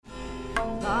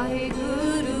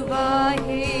ਵਾਹਿਗੁਰੂ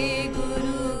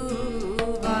ਵਾਹਿਗੁਰੂ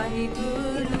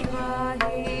ਵਾਹਿਗੁਰੂ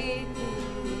ਵਾਹਿਗੁਰੂ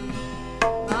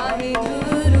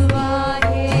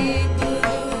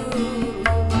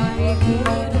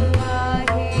ਵਾਹਿਗੁਰੂ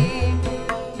ਵਾਹਿਗੁਰੂ।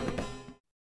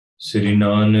 ਸ੍ਰੀ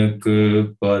ਨਾਨਕ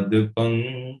ਪਦ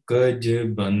ਪੰਕਜ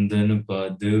ਬੰਦਨ,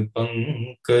 ਪਦ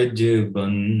ਪੰਕਜ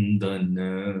ਬੰਦਨ,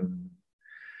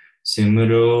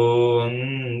 ਸਿਮਰੋ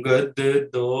ਅੰਗਦ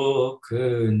ਦੋਖ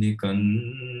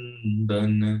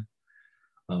ਨਿਕੰਦਨ,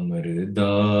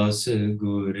 ਅਮਰਦਾਸ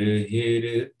ਗੁਰ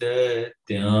ਹਿਰਦੈ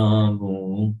ਧਿਆਵੋ,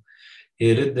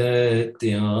 ਹਿਰਦੈ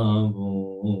ਧਿਆਵੋ।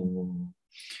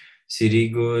 ਸ੍ਰੀ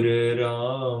ਗੁਰ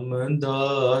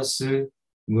ਰਾਮਦਾਸ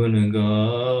ਗੁਣ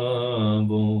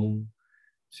ਗਾਵੋ,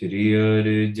 ਸ੍ਰੀ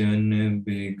ਅਰਜਨ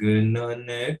ਬਿਗਨਨ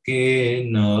ਕੇ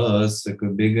ਨਾਸਕ,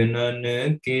 ਬਿਗਨਨ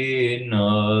ਕੇ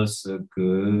ਨਾਸਕ।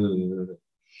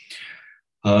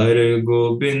 ਹਰ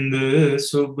ਗੋਬਿੰਦ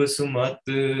ਸੁਭ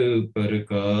ਸੁਮਤ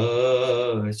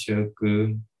ਪ੍ਰਕਾਸ਼ਕ,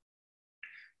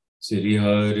 ਸ੍ਰੀ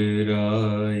ਹਰਿ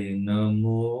ਰਾਇ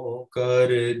ਨਮੋ ਕਰ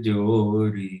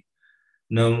ਜੋਰੀ,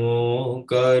 ਨਮੋ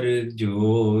ਕਰ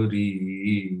ਜੋਰੀ।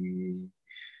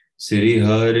 ਸ੍ਰੀ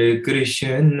ਹਰਿ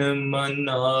ਕ੍ਰਿਸ਼ਨ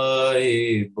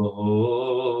ਮਨਾਏ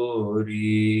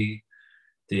ਬਹੋਰੀ,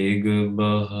 ਤੇਗ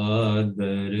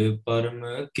ਬਹਾਦਰ ਪਰਮ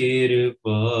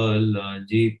ਕਿਰਪਾਲਾ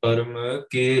ਜੀ, ਪਰਮ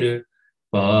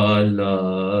ਕਿਰਪਾਲਾ।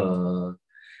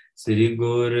 ਸ੍ਰੀ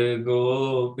ਗੁਰ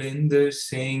ਗੋਬਿੰਦ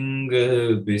ਸਿੰਘ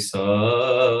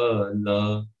ਬਿਸਾਲਾ,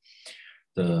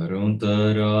 ਤਰੋਂ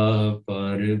ਤਰਾ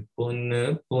ਪਰ ਪੁਨ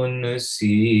ਪੁਨ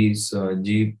ਸੀਸਾ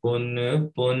ਜੀ, ਪੁਨ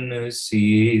ਪੁਨ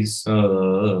ਸੀਸਾ।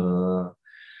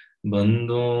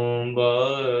 ਬੰਦੋਂ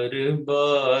ਬਾਰ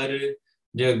ਬਾਰ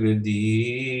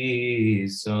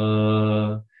ਜਗਦੀਸਾ,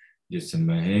 ਜਿਸ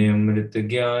ਮਹਿ ਅੰਮ੍ਰਿਤ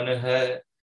ਗਿਆਨ ਹੈ,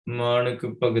 ਮਾਣਕ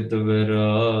ਭਗਤ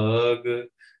ਵੈਰਾਗ।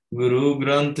 ਗੁਰੂ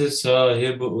ਗ੍ਰੰਥ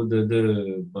ਸਾਹਿਬ ਉਦਦ,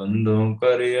 ਬੰਦੋਂ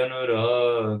ਕਰ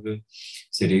ਅਨੁਰਾਗ।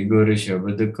 ਸ੍ਰੀ ਗੁਰ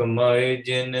ਸ਼ਬਦ ਕਮਾਏ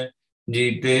ਜਿਨ,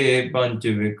 ਜੀਤੇ ਪੰਚ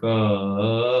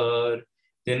ਵਿਕਾਰ।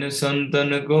 ਤਿਨ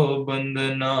ਸੰਤਨ ਕੋ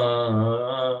ਬੰਦਨਾ,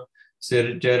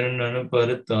 ਸਿਰ ਚਰਨਨ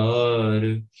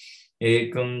ਪਰਤਾਰ।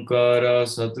 ਏਕ ਓੰਕਾਰਾ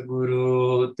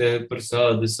ਸਤਿਗੁਰੂ, ਤੈ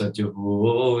ਪ੍ਰਸਾਦ ਸਚ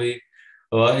ਹੋਇ।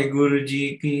 ਵਾਹਿਗੁਰੂ ਜੀ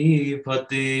ਕੀ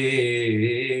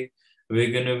ਫਤਿਹ,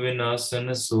 ਵਿਘਨ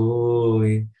ਵਿਨਾਸ਼ਨ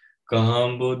ਸੋਇ। ਕਹਾਂ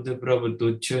ਬੁੱਧ ਪ੍ਰਭ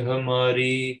ਤੁਛ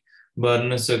ਹਮਾਰੀ, ਬਰ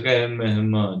ਨ ਸਕੈ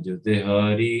ਮਹਿਮਾ ਜੋ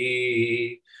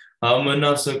ਤਿਹਾਰੀ। ਹਮ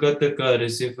ਨ ਸਕਤ ਕਰ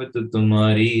ਸਿਫਤ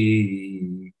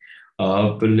ਤੁਮਾਰੀ,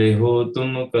 ਆਪ ਲਿਹੋ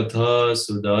ਤੁਮ ਕਥਾ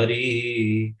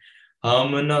ਸੁਧਾਰੀ।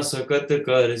 ਹਮ ਨ ਸਕਤ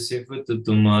ਕਰ ਸਿਫਤ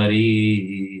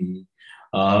ਤੁਮਾਰੀ,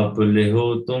 ਆਪ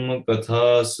ਲਿਹੋ ਤੁਮ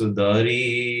ਕਥਾ ਸੁਧਾਰੀ।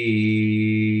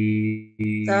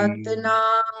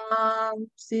 ਸਤਨਾਮ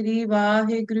ਸ੍ਰੀ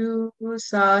ਵਾਹਿਗੁਰੂ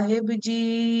ਸਾਹਿਬ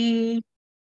ਜੀ।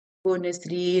 ਪੁਨ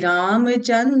ਸ੍ਰੀ ਰਾਮ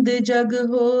ਚੰਦ ਜਗ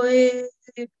ਹੋਏ,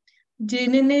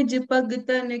 ਜਿਨ ਨਿਜ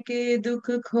ਭਗਤਨ ਕੇ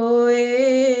ਦੁਖ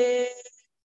ਖੋਏ।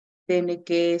 ਤਿਨ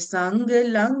ਕੇ ਸੰਗ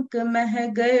ਲੰਕ ਮਹਿ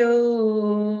ਗਇਓ,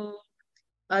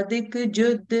 ਅਧਿਕ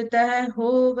ਜੁਧ ਤਹਿ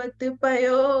ਹੋਵਤ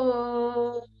ਪਇਓ।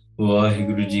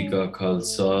 ਵਾਹਿਗੁਰੂ ਜੀ ਕਾ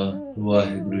ਖਾਲਸਾ,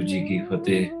 ਵਾਹਿਗੁਰੂ ਜੀ ਕੀ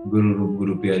ਫਤਿਹ। ਗੁਰੂ ਰੂਪ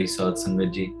ਗੁਰੂ ਪਿਆਰੀ ਸਾਧ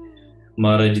ਸੰਗਤ ਜੀ,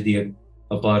 ਮਹਾਰਾਜ ਦੀ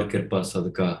ਅਪਾਰ ਕਿਰਪਾ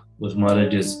ਸਦਕਾ, with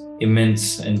Maharaj's immense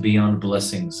and beyond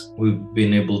blessings, we've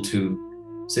been able to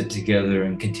sit together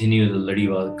and continue the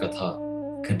Ladiwal Katha,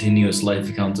 continuous life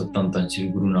accounts of Tan Tan Shri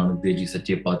Guru Nanak Dev Ji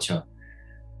Sache Paatshah,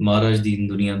 Maharaj di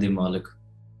Duniya de Malik,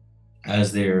 as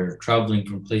they're traveling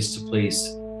from place to place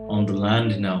on the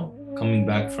land now, coming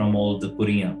back from all the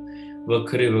Puriyan,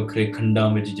 ਵੱਖਰੇ ਵੱਖਰੇ ਖੰਡਾਂ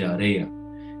ਵਿੱਚ ਜਾ ਰਹੇ ਆ।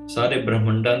 ਸਾਰੇ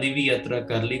ਬ੍ਰਹਮੰਡਾਂ ਦੀ ਵੀ ਯਾਤਰਾ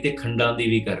ਕਰ ਲਈ ਤੇ ਖੰਡਾਂ ਦੀ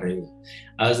ਵੀ ਕਰ ਰਹੇ ਆ।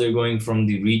 As they're going from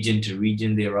the region to region,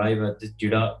 they arrive at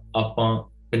ਜਿਹੜਾ ਆਪਾਂ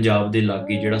ਪੰਜਾਬ ਦੇ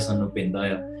ਲਾਗੇ ਜਿਹੜਾ ਸਾਨੂੰ ਪੈਂਦਾ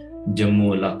ਆ,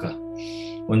 ਜੰਮੂ ਇਲਾਕਾ।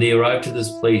 When they arrive to this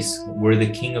place where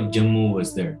the king of Jammu was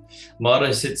there,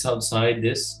 Maharaj sits outside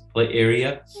this area,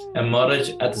 and Maharaj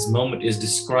at this moment is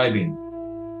describing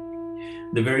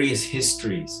the various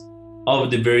histories of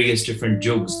the various different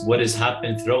jugs, what has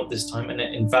happened throughout this time, and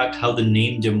in fact how the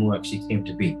name Jammu actually came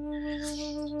to be.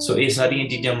 So ਇਹ ਸਾਰੀਆਂ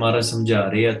ਚੀਜ਼ਾਂ ਮਹਾਰਾਜ ਸਮਝਾ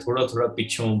ਰਹੇ ਆ। ਥੋੜਾ ਥੋੜਾ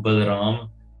ਪਿੱਛੋਂ ਬਲਰਾਮ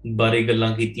ਬਾਰੇ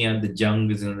ਗੱਲਾਂ ਕੀਤੀਆਂ, the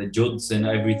jungs and the juds and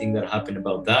everything that happened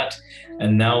about that.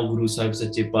 And now Guru Sahib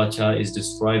Sache Paatshah is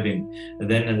describing,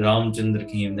 then Ramchandra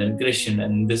came, then Krishna,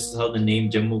 and this is how the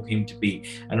name Jammu came to be.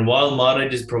 And while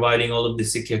Maharaj is providing all of the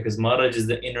Sikhya, because Maharaj is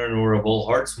the inner knower of all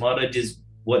hearts,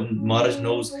 Maharaj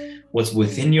knows what's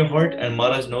within your heart, and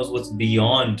Maharaj knows what's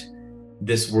beyond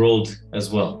this world as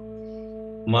well.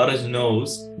 Maharaj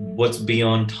knows what's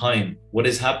beyond time, what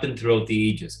has happened throughout the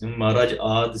ages. Maharaj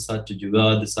Ad Sach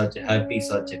Jugad Sach, Happy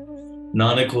Sach,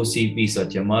 Nanak hosi pi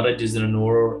satya. Maharaj is an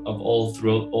knower of all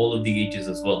throughout all of the ages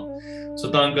as well. So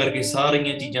ਤਾਂ ਕਰਕੇ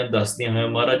ਸਾਰੀਆਂ ਚੀਜ਼ਾਂ ਦੱਸਦੀਆਂ ਹੋਇਆ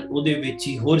ਮਹਾਰਾਜ ਉਹਦੇ ਵਿੱਚ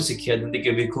ਹੀ ਹੋਰ ਸਿੱਖਿਆ ਦਿੰਦੇ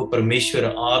ਕਿ ਵੇਖੋ ਪਰਮੇਸ਼ਵਰ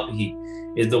ਆਪ ਹੀ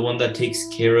is the one that takes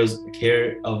care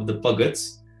of the bhagats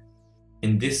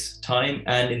in this time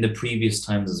and in the previous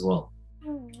times as well.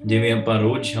 ਜਿਵੇਂ ਆਪਾਂ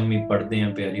ਰੋਜ਼ ਸ਼ਾਮੀ ਪੜ੍ਹਦੇ ਹਾਂ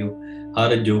ਪਿਆਰਿਓ,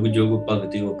 ਹਰ ਜੁਗ ਜੁਗ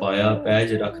ਭਗਤਿ ਉਪਾਇਆ,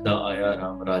 ਪੈਜ ਰੱਖਦਾ ਆਇਆ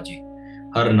ਰਾਮ ਰਾਜੇ,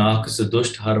 ਹਰ ਨਾਕ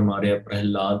ਸਦੁਸ਼ਟ ਹਰ ਮਾਰਿਆ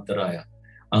ਪ੍ਰਹਿਲਾਦ ਤਰਾਇਆ,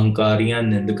 ਅਹੰਕਾਰੀਆਂ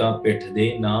ਨਿੰਦਕਾਂ ਪਿੱਠ ਦੇ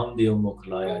ਨਾਮ ਦਿਓ ਮੁਖ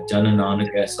ਲਾਇਆ, ਜਨ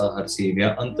ਨਾਨਕ ਐਸਾ ਹਰ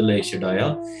ਸੇਵਿਆ ਅੰਤ ਲੈ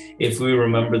ਛਡਾਇਆ. If we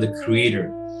remember the Creator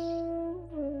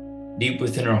deep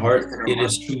within our heart, it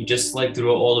is true, just like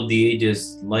throughout all of the ages,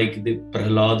 like the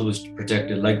Prahlad was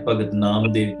protected, like Bhagat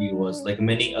Namdev Ji was, like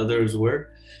many others were,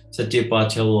 Sache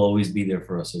Pacha will always be there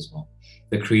for us as well.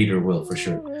 The Creator will, for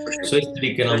sure. So ਇਸ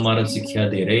ਤਰੀਕੇ ਨਾਲ ਮਹਾਰਾਜ ਸਿੱਖਿਆ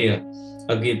ਦੇ ਰਹੇ ਆ.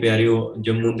 ਅੱਗੇ ਪਿਆਰਿਓ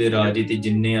ਜੰਮੂ ਦੇ ਰਾਜੇ ਤੇ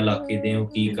ਜਿੰਨੇ ਇਲਾਕੇ ਦੇ ਉਹ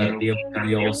ਕੀ ਕਰਦੇ ਆ,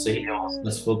 we all say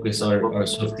let's focus our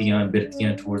ਸੁਰਤੀਆਂ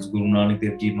ਬਿਰਤੀਆਂ towards Guru Nanak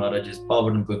Dev Ji Maharaj's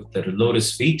ਪਾਵਨ ਪਵਿੱਤਰ lotus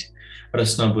feet.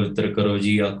 ਰਸਨਾ ਪਵਿੱਤਰ ਕਰੋ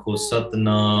ਜੀ, ਆਖੋ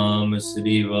ਸਤਨਾਮ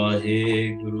ਸ੍ਰੀ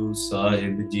ਵਾਹਿਗੁਰੂ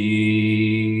ਸਾਹਿਬ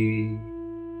ਜੀ.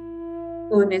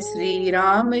 पुन श्री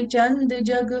राम चंद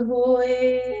जग होए.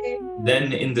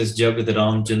 Then in this Jagat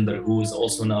Ramchandra, who is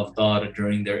also an avatar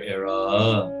during their era,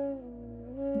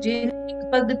 जिन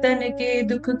भगतन के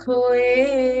दुख खोए.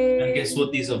 and guess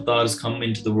what these avatars come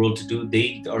into the world to do? They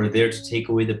are there to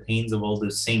take away the pains of all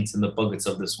the saints and the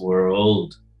bhagats of this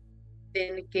world.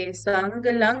 तिनके संग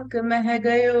लंक मह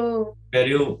गयो.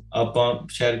 ਪਿਆਰਿਓ ਆਪਾਂ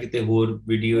ਸ਼ਾਇਦ ਕਿਤੇ ਹੋਰ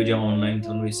ਵੀਡੀਓ ਜਾਂ ਆਨਲਾਈਨ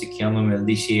ਤੁਹਾਨੂੰ ਇਹ ਸਿੱਖਿਆਵਾਂ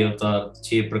ਮਿਲਦੀ 6 ਅਵਤਾਰ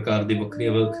 6 ਪ੍ਰਕਾਰ ਦੇ ਵੱਖਰੇ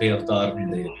ਵੱਖਰੇ ਅਵਤਾਰ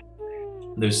ਹੁੰਦੇ ਆ.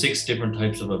 There's 6 different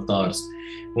types of avatars.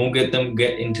 Won't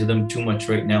get into them too much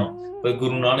right now. But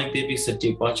Guru Nanak Dev Ji Sache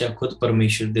Pacha khud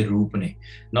Parmeshwar de roop ne,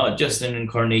 not just an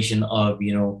incarnation of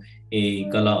a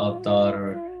Kala avatar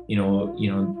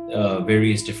or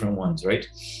various different ones, right?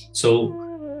 So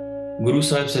Guru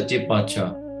Sahib Sache Pacha,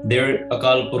 they're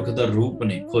Akal Purkh da roop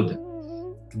ne khud.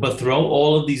 But throughout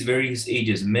all of these various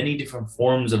ages, many different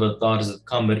forms of avatars have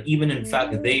come, but even in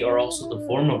fact, they are also the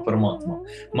form of Paramatma.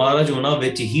 Maharaj ona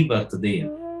vich hi vartade hai.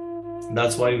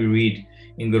 That's why we read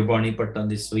in Gurbani Pattan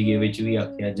this Sviye vich vi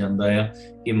akhya janda hai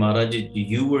ki Maharaj,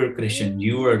 you were Krishna,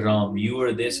 you were Ram, you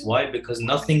were this. Why? Because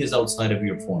nothing is outside of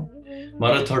your form.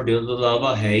 Maharaj thode to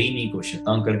ilawa hai hi nahi kuch.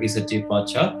 ਤਾਂ ਕਰਕੇ ਸੱਚੇ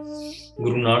ਪਾਤਸ਼ਾਹ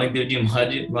ਗੁਰੂ ਨਾਨਕ ਦੇਵ ਜੀ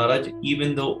ਮਹਾਰਾਜ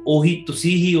even though ਉਹੀ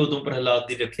ਤੁਸੀਂ ਹੀ ਉਦੋਂ ਪ੍ਰਹਿਲਾਦ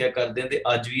ਦੀ ਰੱਖਿਆ ਕਰਦੇ ਤੇ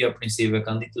ਅੱਜ ਵੀ ਆਪਣੇ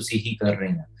ਸੇਵਕਾਂ ਦੀ ਤੁਸੀਂ ਹੀ ਕਰ ਰਹੇ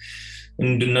ਆ.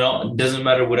 Doesn't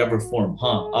matter whatever form.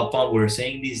 Appa, we're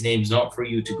saying these names not for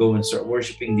you to go and start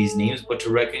worshipping these names, but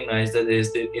to recognize that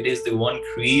it is the one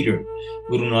Creator,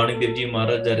 Guru Nanak Dev Ji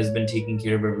Maharaj, that has been taking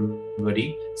care of everybody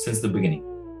since the beginning.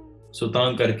 So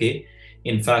ਤਾਂ ਕਰਕੇ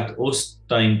in fact ਉਸ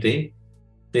time ਤੇ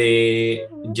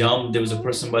there was a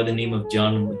person by the name of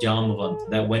Jamavant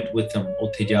that went with him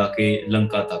ਉੱਥੇ ਜਾ ਕੇ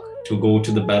ਲੰਕਾ ਤੱਕ to go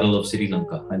to the battle of Sri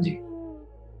Lanka. ਹਾਂਜੀ.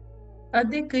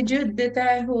 अधिक युद्ध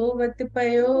तय होवत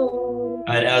पयो.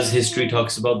 And as history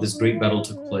talks about, this great battle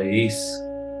took place.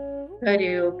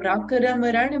 करियो पराक्रम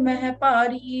रण मह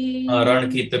पारी. ਰਣ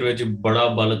ਖੇਤਰ ਵਿੱਚ ਬੜਾ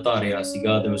ਬਲ ਧਾਰਿਆ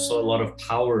ਸੀਗਾ. There was so a lot of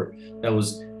power that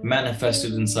was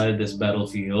manifested inside this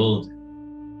battlefield.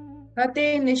 ਅਤੇ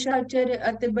ਨਿਸ਼ਾਚਰ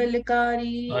ਅਤ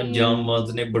ਬਲਕਾਰੀ.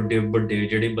 ਜਾਮਵੰਤ ਨੇ ਵੱਡੇ ਵੱਡੇ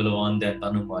ਜਿਹੜੇ ਬਲਵਾਨ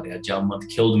ਦੈਤਾਂ ਨੂੰ ਮਾਰਿਆ. ਜਾਮਵੰਤ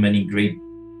killed many great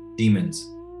demons.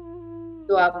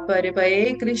 द्वापर भये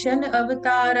Krishna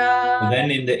अवतारा.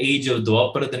 Then in the age of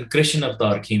Dwapar, then Krishna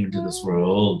avatar came into this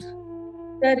world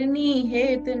तरनी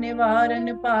हेत निवारण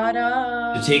पारा.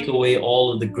 to take away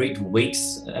all of the great weights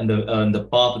and the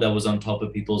pop that was on top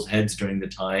of people's heads during the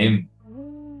time.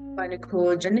 मन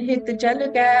खोजन हित चल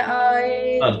कै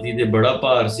आए. ਧਰਤੀ ਤੇ ਬੜਾ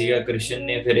ਭਾਰ ਸੀਗਾ. ਕ੍ਰਿਸ਼ਨ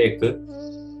ਨੇ ਫਿਰ ਇੱਕ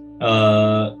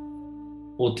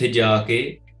ਉੱਥੇ ਜਾ ਕੇ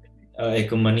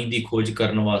ਇੱਕ ਮਨੀ ਦੀ ਖੋਜ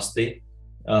ਕਰਨ ਵਾਸਤੇ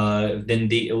then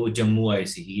ਉਹ ਜੰਮੂ ਆਏ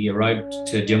ਸੀ. He arrived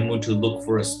to Jammu to look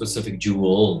for a specific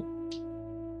jewel.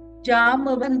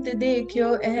 Jamwant देखियो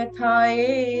एह थाए.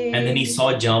 And then he saw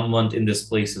Jamwant in this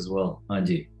place as well.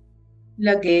 ਹਾਂਜੀ.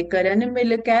 लगे करन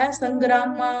मिल कै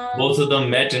संग्रामा. Both of them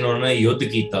met and ਉਹਨਾਂ ਨੇ ਯੁੱਧ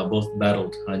ਕੀਤਾ. Both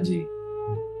battled. ਹਾਂਜੀ.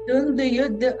 द्वंद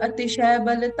युद्ध अतिशय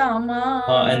बल धामा.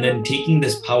 And then taking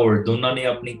this power, ਦੋਨਾਂ ਨੇ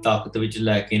ਆਪਣੀ ਤਾਕਤ ਵਿੱਚ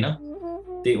ਲੈ ਕੇ ਨਾ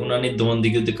ਤੇ ਉਹਨਾਂ ਨੇ ਦਵੰਦ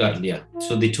ਯੁੱਧ ਕਰ ਲਿਆ.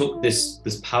 So they took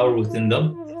this power within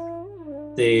them.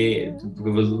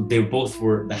 They both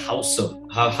were the house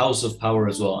of power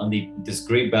as well, and this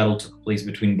great battle took place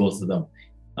between both of them.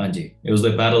 Anji, it was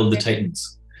the battle of the Titans.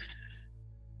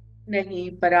 नहीं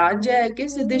पराजय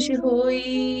किस दिश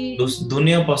होई.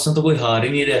 दुनिया पासों तो कोई हार ही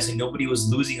नहीं रहा ਸੀ. Nobody was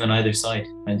losing on either side.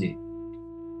 Anji.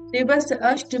 दिवस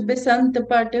अष्ट बसंत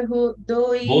पट हो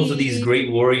दोई. Both of these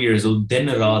great warriors, din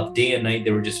raat, day and night,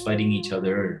 they were just fighting each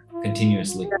other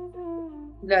continuously.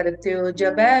 लड़त्यो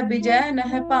जबै विजय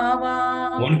नह पावा।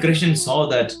 When Krishna saw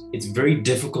that it's very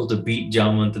difficult to beat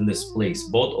Jamant in this place,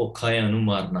 बहुत औखा है अनु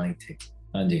मारना ही थे.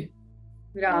 हाँ जी.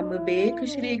 राम बेख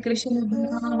श्री कृष्ण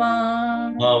बनावा।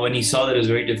 When he saw that it was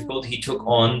very difficult, he took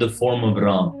on the form of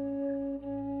Ram.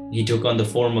 He took on the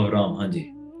form of Ram. हाँ जी.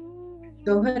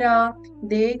 दोहरा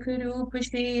देख रूप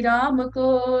श्री राम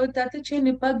को तत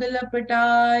छिन पग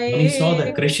लपटाए। When he saw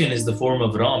that Krishna is the form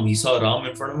of Ram, he saw Ram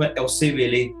in front of him. उसे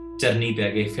वेले चरनी पे आ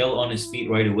गए, fell on his feet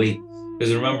right away.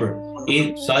 Because remember,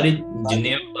 ये सारे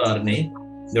जिन्ने अवतार ने,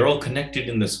 they're all connected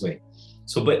in this way.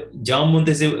 So, but Jamwant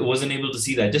wasn't able to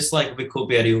see that. Just like Vikho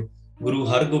Pyareo, Guru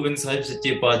Har Gobind Sahib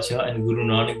Sache Paatshah and Guru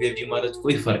Nanak Dev Ji Maharaj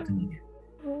कोई फर्क नहीं है,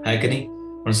 है कि नहीं?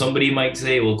 Or somebody might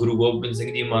say, well, Guru Gobind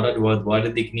Singh Ji Maharaj, why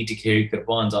did they need to carry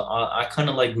kirpans? I kind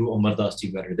of like Guru Amar Das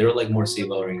Ji better. They were like more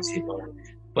seva oriented.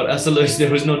 But asal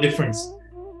there was no difference.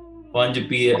 Panj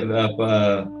Peer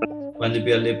Panj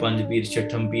Peer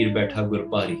Chhattam Peer Baitha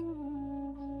Gurpari.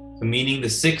 So meaning the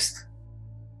sixth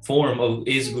form of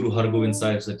is Guru Har Gobind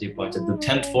Sahib Sache Paatshah. The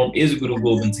 10th form is Guru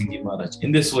Gobind Singh Ji Maharaj.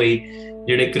 In this way,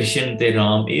 ਜਿਹੜੇ ਕ੍ਰਿਸ਼ਨ ਤੇ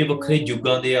ਰਾਮ ਇਹ ਵੱਖਰੇ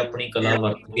ਯੁੱਗਾਂ ਦੇ ਆਪਣੀ ਕਲਾ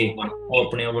ਵਰਤ ਕੇ ਉਹ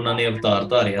ਆਪਣੇ ਉਹਨਾਂ ਨੇ ਅਵਤਾਰ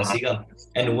ਧਾਰਿਆ ਸੀਗਾ.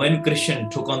 And when Krishna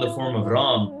took on the form of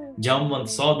Ram, Jamwant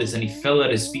saw this and he fell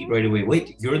at his feet right away. Wait,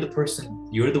 you're the person,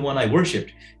 you're the one I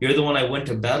worshipped. You're the one I went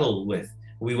to battle with.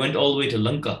 We went all the way to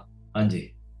Lanka. Anji.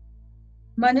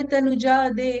 मन तनु जा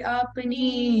दे आपनी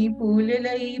फूल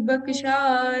लई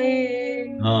बख्शाए।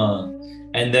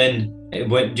 And then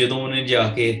when ਜਦੋਂ ਉਹਨੇ ਜਾ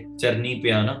ਕੇ ਚਰਨੀ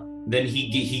ਪਿਆ ਨਾ, then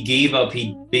he gave up,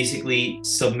 he basically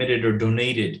submitted or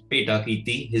donated Peta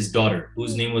Kiti, his daughter,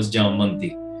 whose name was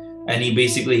Jamwanti. And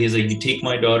he's like, you take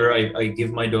my daughter, I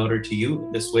give my daughter to you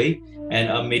this way,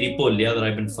 and meri polya that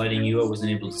I've been fighting you, I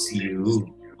wasn't able to see you.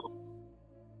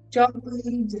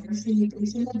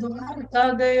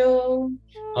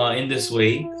 In this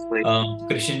way,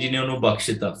 Krishna ji ne ਉਹਨੂੰ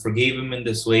ਬਖਸ਼ਿਤਾ, forgave him in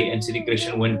this way, and Sri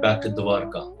Krishna went back to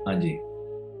Dwarka. Anji.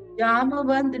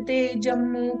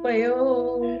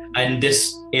 And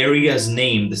this area's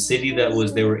name, the city that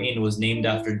they were in, was named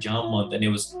after Jamwant, and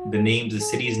the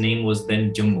city's name was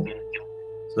then Jammu.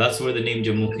 So that's where the name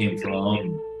Jammu came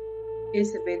from.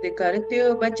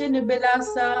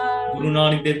 Guru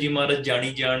Nanak Dev Ji Maharaj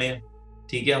jani jane,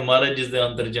 theek hai, Maharaj is the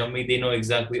Antarjami. They know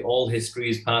exactly all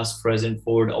histories, past, present,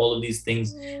 forward, all of these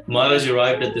things. Maharaj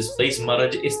arrived at this place.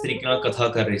 Maharaj is tarike naal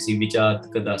katha kar rahe si, vichar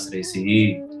das rahe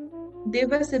si. 2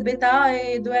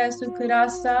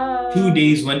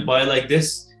 days went by like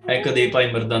this. कदे भाई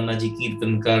मर्दाना जी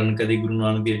कीर्तन करन, कदे गुरु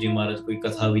नानक देव जी महाराज कोई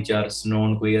कथा विचार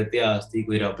सुनाउन, कोई इतिहास दी,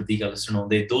 कोई रब दी गल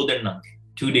सुनाउंदे. 2 दिन लंघ गए.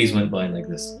 2 days went by like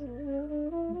this.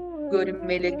 गुर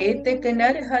मिल के तिक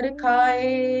नर हर खाए.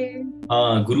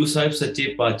 गुरु साहिब सच्चे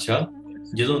पातशाह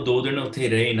ਜਦੋਂ 2 दिन ਉੱਥੇ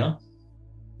ਰਹੇ ਨਾ,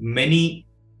 many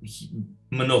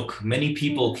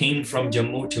people came from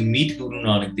Jammu to meet Guru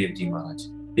Nanak Dev Ji Maharaj.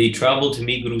 They traveled to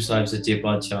meet Guru Sahib Sache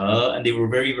Paatshah, and they were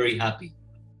very, very happy.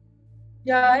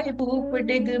 जाए भूप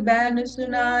डिग बैन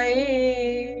सुनाए.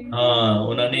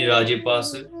 उन्होंने राजे पास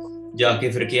जाके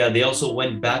फिर किया. They also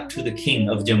went back to the king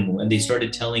of Jammu, and they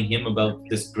started telling him about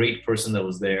this great person that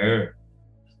was there.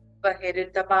 बाहर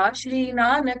तपा श्री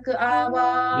नानक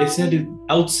आवा. They said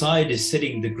outside is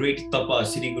sitting the great Tapa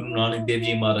Sri Guru Nanak Dev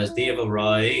Ji Maharaj. They have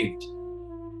arrived.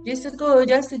 जिसको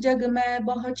जस जग में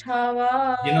बहुत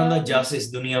छावा. जिन्हां दा जस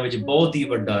इस दुनिया विच बहुत ही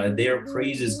वड्डा है. Their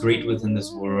praise is great within this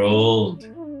world.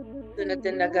 सुनत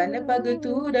लगन पग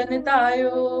तूरन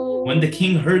तायो. When the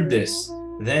king heard this,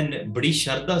 then badi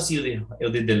sharda si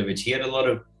ਉਹਦੇ ਦਿਲ ਵਿੱਚ. He had a lot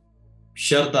of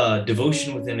sharda, devotion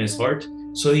within his heart.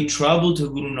 So he traveled to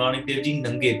Guru Nanak Dev Ji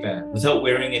nange pair, without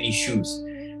wearing any shoes.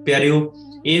 ਪਿਆਰਿਓ,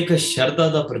 ਇਹ ਇੱਕ ਸ਼ਰਧਾ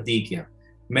ਦਾ ਪ੍ਰਤੀਕ ਹੈ.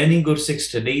 Many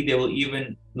Gursikhs today, they will even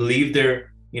leave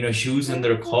their shoes in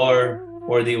their car,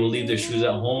 or they will leave their shoes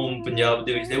at home. Punjab,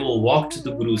 they will walk to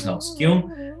the Guru's house. Kyun?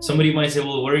 Somebody might say,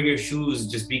 well, wear your shoes,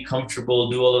 just be comfortable,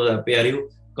 do all of that. Pyariyo,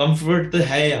 comfort the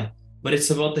hai, but it's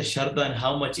about the shardha and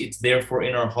how much it's there for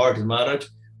in our heart. Maharaj,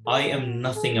 I am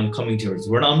nothing, I'm coming to yours.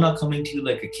 I'm not coming to you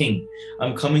like a king.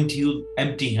 I'm coming to you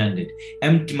empty-handed.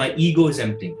 Empty, my ego is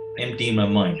empty in my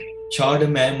mind. Chad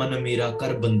main man mera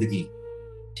kar bandagi.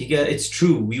 It's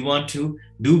true. We want to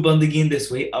do bandagi in this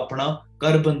way. Apna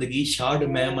kar bandagi, shad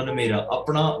main man mera.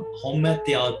 Apna home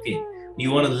tyag ke.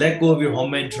 You want to let go of your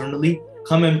home internally?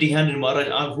 Come empty-handed,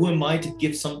 Maharaj. Who am I to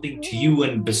give something to you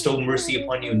and bestow mercy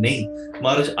upon you? Nay,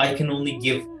 Maharaj, I can only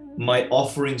give my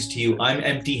offerings to you. I'm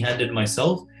empty-handed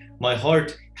myself. My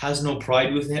heart has no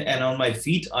pride with it, and on my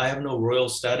feet, I have no royal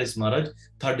status, Maharaj.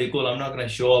 I'm not going to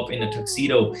show up in a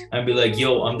tuxedo and be like,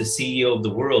 yo, I'm the CEO of the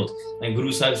world. And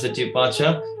Guru Sahib Sache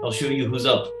Paatshah, I'll show you who's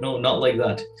up. No, not like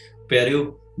that.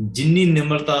 Pyaryo, ਜਿੰਨੀ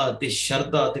ਨਿਮਰਤਾ ਤੇ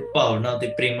ਸ਼ਰਧਾ ਤੇ ਭਾਵਨਾ ਤੇ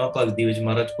ਪ੍ਰੇਮਾ ਭਗਤੀ ਵਿੱਚ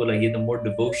ਮਹਾਰਾਜ ਕੋਲ ਆਈਏ, the more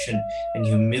devotion and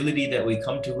humility that we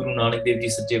come to Guru Nanak Dev Ji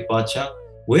Sache Paatshah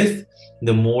with,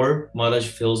 the more Maharaj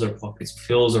fills our pockets,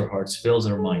 fills our hearts, fills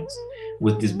our minds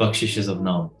with these bakshishes of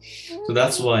Naam. So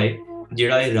that's why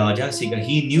ਜਿਹੜਾ ਇਹ ਰਾਜਾ ਸੀਗਾ,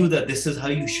 he knew that this is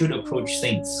how you should approach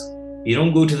saints. You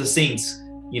don't go to the saints,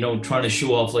 trying to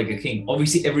show off like a king.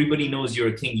 Obviously, everybody knows you're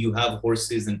a king. You have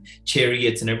horses and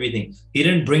chariots and everything. He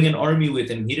didn't bring an army with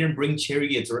him. He didn't bring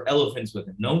chariots or elephants with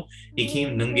him. No, he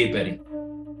came nange peri,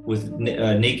 with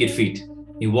naked feet.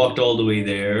 He walked all the way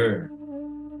there.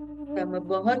 ਤਮ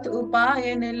ਬਹੁਤ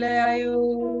ਉਪਾਇ ਨ ਲਿਆਇਓ।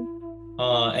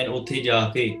 And ਉੱਥੇ ਜਾ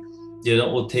ਕੇ ਜਦੋਂ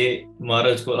ਉੱਥੇ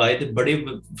ਮਹਾਰਾਜ ਕੋਲ ਆਏ ਤੇ ਬੜੇ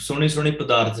ਸੋਹਣੇ ਸੋਹਣੇ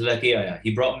ਪਦਾਰਥ ਲੈ ਕੇ ਆਇਆ।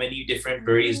 He brought many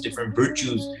various different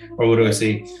virtues, or what do I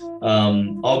say,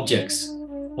 objects.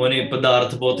 ਉਹਨੇ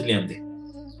ਪਦਾਰਥ ਬਹੁਤ ਲਿਆਂਦੇ,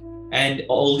 and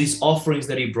all these offerings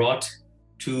that he brought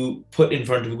to put in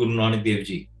front of Guru Nanak Dev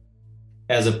Ji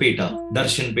as a peta,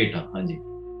 darshan peta. ਹਾਂਜੀ।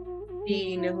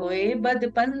 ਦੀਨ ਹੋਏ ਬਦ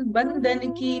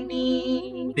ਬੰਦਨ ਕੀਨੀ।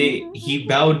 He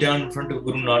bowed down in front of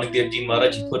Guru Nanak Dev Ji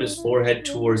Maharaj. He put his forehead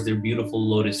towards their beautiful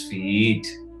lotus feet.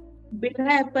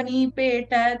 ਬਿਨੈ ਪਨੀ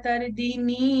ਭੇਟਾ ਤਰ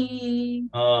ਦੀਨੀ।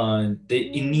 ਤੇ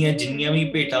ਇੰਨੀਆਂ ਜਿੰਨੀਆਂ ਵੀ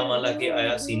ਭੇਟਾਵਾਂ ਲੈ ਕੇ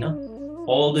ਆਇਆ ਸੀ ਨਾ,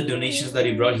 all the donations that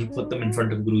he brought, he put them in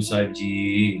front of Guru Sahib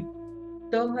Ji.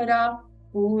 ਤੋਹਰਾ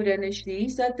ਪੂਰਨ ਸ਼੍ਰੀ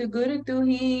ਸਤਿਗੁਰ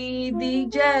ਤੁਹੀ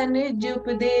ਦੀਜੈ ਨਿਜ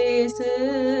ਉਪਦੇਸ।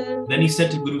 Then he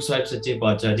said to Guru Sahib Sache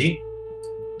Paatshah Ji,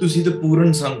 ਤੁਸੀਂ ਤਾਂ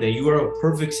ਪੂਰਨ ਸੰਤ ਹੈ, you are a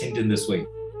perfect saint in this way.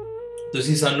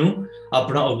 ਤੁਸੀਂ ਸਾਨੂੰ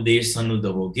ਆਪਣਾ ਉਪਦੇਸ਼ ਸਾਨੂੰ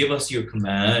ਦਵੋ, give us your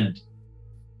command.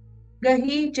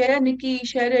 ਗਹੀ ਚਰਨ ਕੀ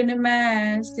ਸ਼ਰਨ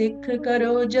ਮੈਂ ਸਿੱਖ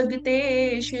ਕਰੋ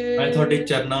ਜਗਤੇਸ਼। ਮੈਂ ਤੁਹਾਡੇ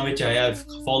ਚਰਨਾਂ ਵਿੱਚ ਆਇਆ, I've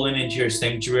fallen into your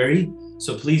sanctuary, so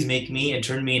please make me and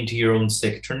turn me into your own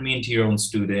Sikh, turn me into your own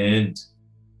student.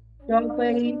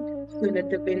 ਚੌਪਈ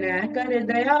ਸੁਨਤ ਬਿਨੈ ਕਰ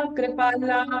ਦਇਆ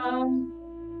ਕਿਰਪਾਲਾ।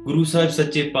 Guru Sahib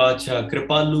Sache Paatshah,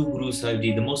 Kripalu Guru Sahib Ji,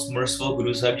 the most merciful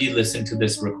Guru Sahib Ji, listen to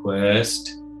this request.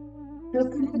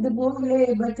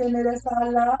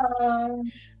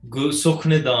 Sukh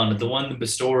Nidan, the one, the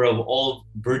bestower of all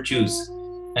virtues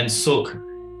and Sukh,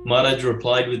 Maharaj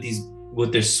replied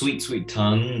with their sweet, sweet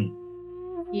tongue.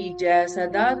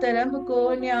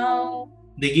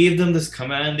 They gave them this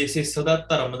command. They say, Sada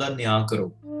dharam da nya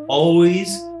karo.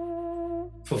 Always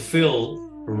fulfill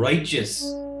righteous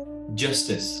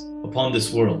justice upon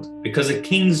this world, because a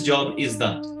king's job is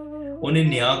that. Unhe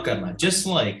nya karna. Just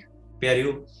like,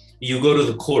 pyareo, you go to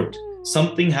the court,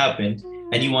 something happened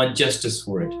and you want justice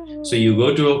for it. So you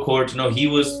go to a court, no, he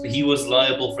was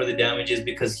liable for the damages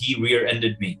because he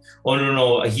rear-ended me. Oh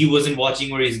no, he wasn't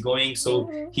watching where he's going, so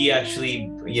he actually,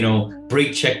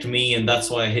 brake checked me and that's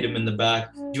why I hit him in the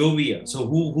back. Jovia. So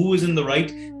who is in the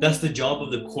right? That's the job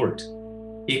of the court.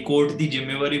 A court di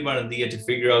zimmewari banadi hai to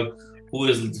figure out who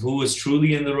is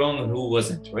truly in the wrong and who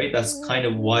wasn't, right? That's kind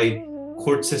of why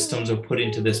court systems are put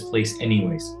into this place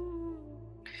anyways.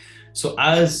 So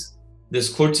as this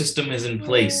court system is in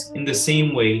place, in the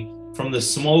same way, from the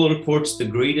smaller courts, the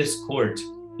greatest court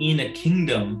in a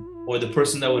kingdom, or the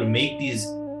person that would make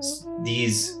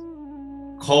these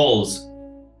calls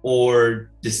or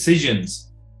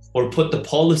decisions or put the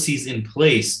policies in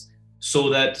place so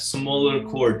that smaller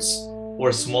courts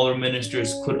or smaller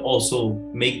ministers could also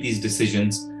make these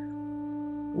decisions,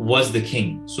 was the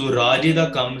king. So Raja da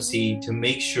kam si to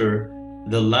make sure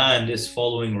the land is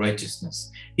following righteousness.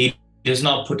 He does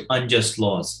not put unjust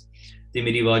laws. Te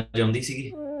meri awaaz aandi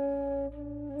sigi?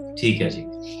 Theek hai ji.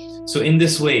 So in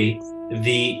this way,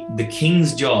 the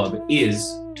king's job is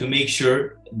to make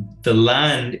sure the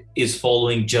land is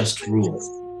following just rule.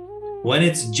 When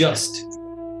it's just,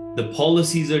 the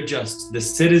policies are just, the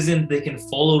citizens, they can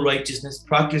follow righteousness,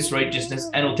 practice righteousness,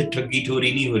 and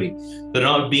they're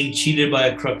not being cheated by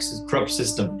a corrupt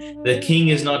system. The king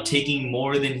is not taking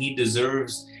more than he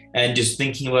deserves and just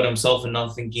thinking about himself and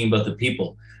not thinking about the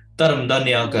people. Dharam da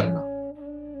nya karna,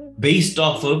 based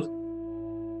off of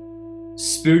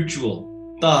spiritual,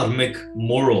 dharmic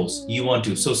morals you want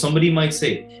to. So somebody might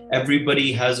say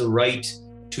everybody has a right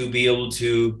to be able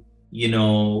to,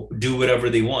 do whatever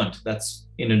they want. That's,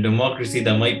 in a democracy,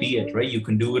 that might be it, right? You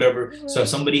can do whatever. So if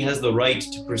somebody has the right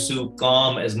to pursue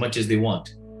calm as much as they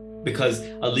want, because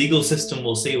a legal system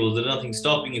will say, well, there's nothing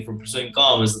stopping you from pursuing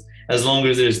calm as long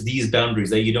as there's these boundaries,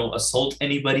 that you don't assault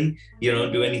anybody, you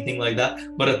don't do anything like that.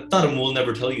 But a dharm will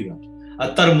never tell you that.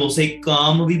 A dharm will say,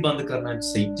 calm bhi band karna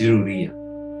zaruri hai.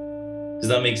 Does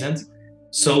that make sense?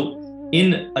 So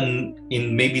in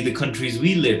maybe the countries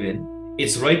we live in,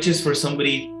 it's righteous for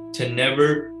somebody to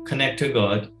never connect to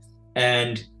God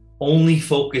and only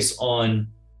focus on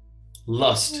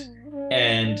lust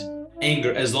and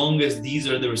anger, as long as these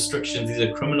are the restrictions, these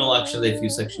are criminal actions. If you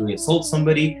sexually assault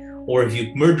somebody or if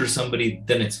you murder somebody,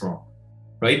 then it's wrong,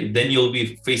 right? Then you'll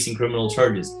be facing criminal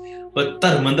charges. But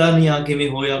based on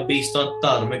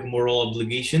dharmic moral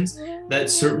obligations, that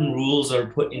certain rules are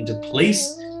put into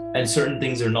place and certain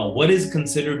things are not. What is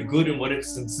considered good and what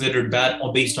is considered bad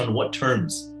are based on what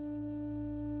terms?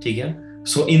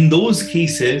 So in those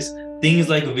cases, things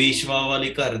like Veshwa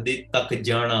wale ghar de tak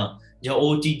jana, ਜਾਂ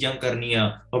ਉਹ ਚੀਜ਼ਾਂ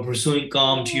ਕਰਨੀਆਂ or pursuing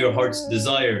calm to your heart's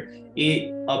desire,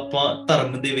 ਇਹ ਆਪਾਂ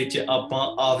ਧਰਮ ਦੇ ਵਿੱਚ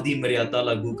ਆਪਾਂ ਆਪਦੀ ਮਰਿਆਦਾ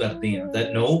ਲਾਗੂ ਕਰਦੇ ਹਾਂ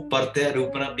that no ਪਰਤਿਆ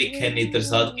ਰੂਪਨਾ ਭੇਖੇ ਨੇਤਰ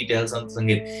ਸਾਧ ਕੀ ਟਹਿਲ ਸੰਤ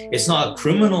ਸੰਗਤ. It's not a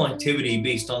criminal activity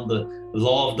based on the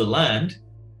law of the land,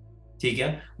 ਠੀਕ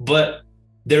ਹੈ, but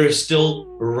there is still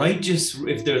righteous,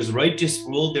 if there's righteous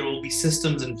rule, there will be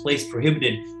systems in place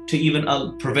prohibited to even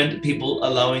prevent people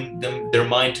allowing their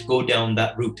mind to go down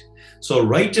that route. So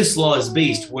righteous law is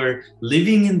based where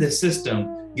living in the system,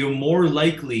 you're more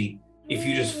likely, if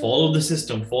you just follow the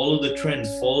system, follow the trends,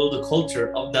 follow the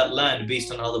culture of that land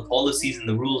based on how the policies and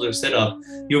the rules are set up,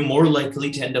 you're more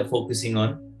likely to end up focusing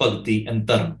on bhakti and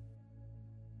dharma.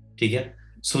 Okay?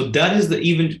 So that is the,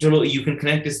 even you can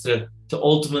connect this to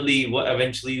ultimately what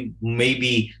eventually may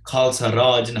be Khalsa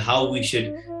Raj and how we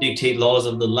should dictate laws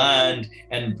of the land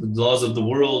and laws of the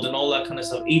world and all that kind of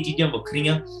stuff. We can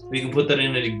put that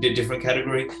in a different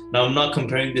category. Now, I'm not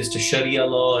comparing this to Sharia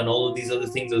law and all of these other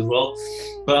things as well.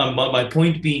 But my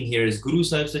point being here is Guru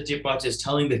Sahib Sache Pacha is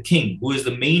telling the king, who is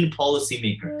the main policy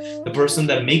maker, the person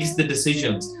that makes the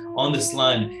decisions on this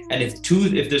land, and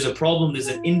if there's a problem,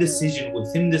 there's an indecision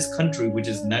within this country, which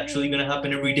is naturally going to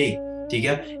happen every day.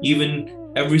 Even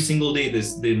every single day,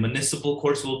 the municipal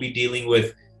courts will be dealing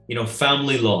with,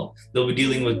 family law. They'll be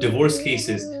dealing with divorce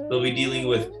cases. They'll be dealing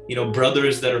with,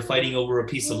 brothers that are fighting over a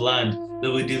piece of land.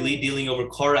 They'll be dealing over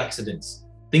car accidents,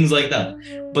 things like that.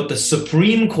 But the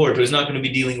Supreme Court is not going to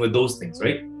be dealing with those things,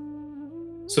 right?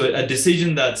 So a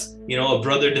decision that's, a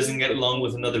brother doesn't get along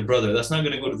with another brother, that's not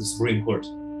going to go to the Supreme Court,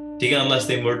 unless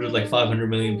they murdered like 500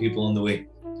 million people on the way.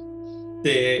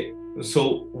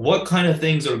 So what kind of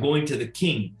things are going to the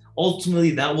king?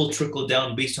 Ultimately, that will trickle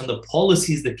down based on the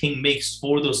policies the king makes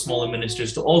for those smaller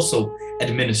ministers to also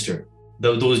administer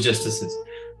those justices.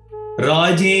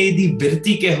 Raje di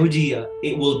birti keho jiya,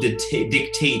 it will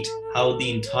dictate how the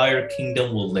entire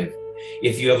kingdom will live.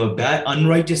 If you have a bad,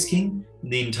 unrighteous king,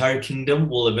 the entire kingdom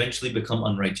will eventually become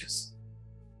unrighteous.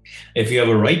 If you have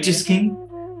a righteous king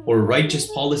or righteous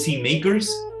policy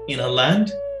makers in a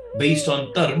land based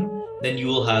on dharm, then you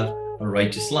will have a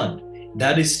righteous land.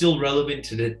 That is still relevant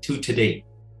to today.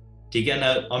 Again,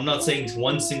 I'm not saying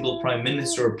one single prime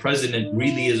minister or president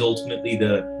really is ultimately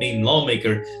the main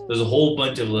lawmaker. There's a whole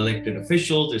bunch of elected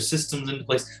officials, there's systems in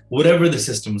place, whatever the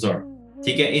systems are,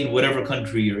 in whatever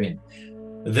country you're in.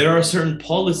 There are certain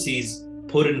policies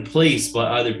put in place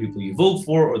by either people you vote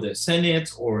for, or the Senate,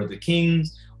 or the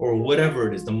kings, or whatever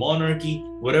it is, the monarchy,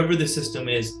 whatever the system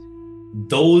is.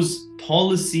 Those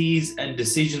policies and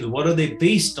decisions, what are they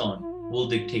based on, will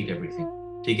dictate everything.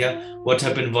 What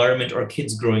type of environment are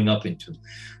kids growing up into?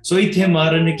 So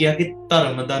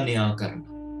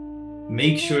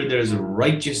make sure there's a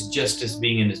righteous justice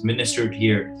being administered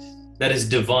here that is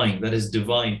divine,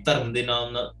 dharm de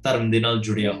naal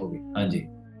judiya hoge. Hanji.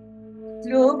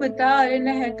 ਲੋਭ ਧਾਰਨ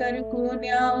ਹੈ ਕਰ ਕੋ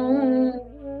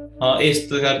ਨਿਆਉ. ਇਸ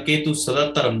ਕਰਕੇ ਤੂੰ ਸਦਾ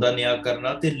ਧਰਮ ਦਾ ਨਿਆਂ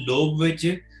ਕਰਨਾ ਤੇ ਲੋਭ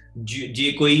ਵਿੱਚ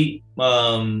ਜੇ ਕੋਈ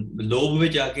ਲੋਭ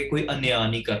ਵਿੱਚ ਆ ਕੇ ਕੋਈ ਅਨਿਆਂ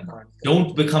ਨਹੀਂ ਕਰਨਾ. Don't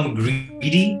become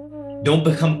greedy, don't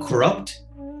become corrupt,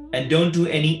 and don't do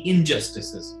any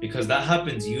injustices, because that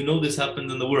happens. This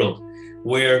happens in the world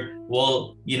where,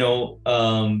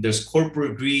 there's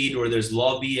corporate greed, or there's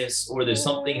lobbyists, or there's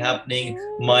something happening,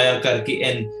 maya karke,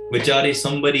 and vichare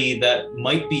somebody that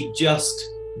might be just,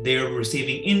 they're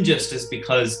receiving injustice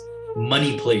because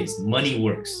money plays, money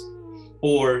works.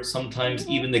 Or sometimes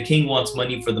even the king wants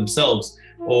money for themselves,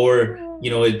 or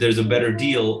there's a better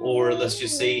deal, or let's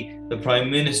just say the prime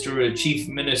minister or chief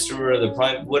minister or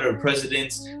the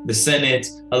presidents, the Senate,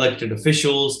 elected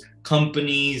officials,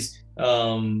 companies,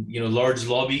 large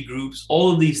lobby groups,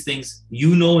 all of these things,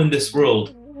 in this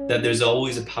world that there's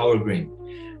always a power grab.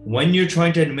 When you're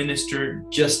trying to administer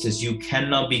justice, you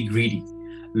cannot be greedy.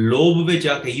 Lobh vich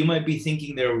aake, you might be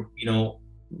thinking there,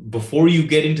 before you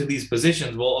get into these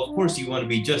positions, well, of course you want to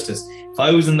be justice. If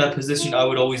I was in that position, I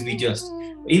would always be just.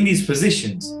 In these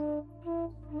positions,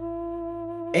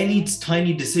 any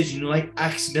tiny decision, you might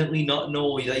accidentally not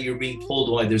know that you're being told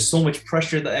why. There's so much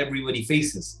pressure that everybody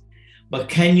faces. But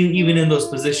can you, even in those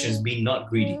positions, be not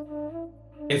greedy?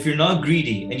 If you're not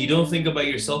greedy and you don't think about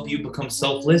yourself, you become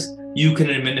selfless, you can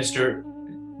administer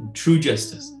true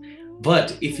justice.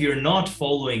 But if you're not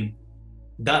following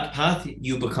that path,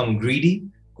 you become greedy,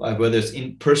 whether it's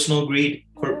in personal greed,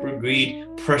 corporate greed,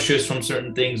 pressures from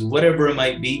certain things, whatever it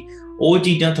might be. Or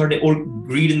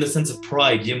greed in the sense of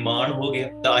pride.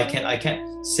 That I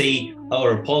can't say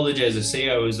or apologize or say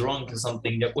I was wrong to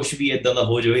something.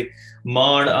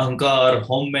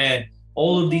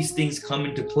 All of these things come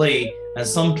into play, and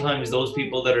sometimes those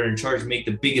people that are in charge make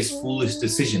the biggest foolish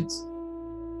decisions.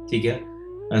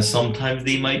 And sometimes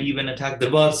they might even attack the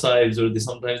Darbar Sahibs, or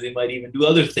sometimes they might even do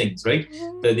other things, right?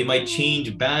 That they might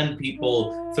change, ban people,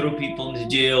 throw people into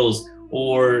jails,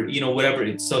 or whatever.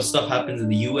 So stuff happens in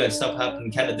the US, stuff happens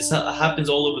in Canada. This happens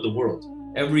all over the world.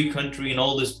 Every country in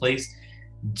all this place.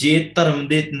 ਜੇ ਧਰਮ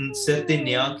ਦੇ ਸਿਰ ਤੇ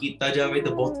ਨਿਆਂ ਕੀਤਾ ਜਾਵੇ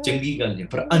ਤਾਂ ਬਹੁਤ ਚੰਗੀ ਗੱਲ ਹੈ,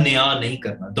 ਪਰ ਅਨਿਆਂ ਨਹੀਂ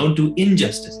ਕਰਨਾ. Don't do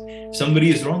injustice. If somebody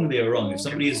is wrong, they are wrong. If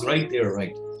somebody is right, they are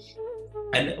right.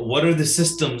 And what are the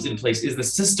systems in place? Is the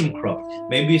system corrupt?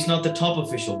 Maybe it's not the top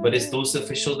official, but it's those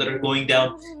officials that are going down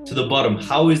to the bottom.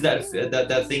 How is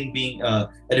that thing being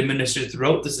administered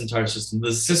throughout this entire system?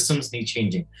 The systems need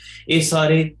changing. These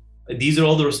are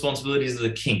all the responsibilities of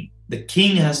the king. The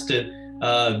king has to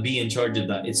be in charge of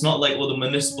that. It's not like, well, the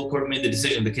municipal court made the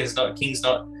decision. The king's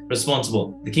not responsible.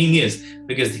 The king is,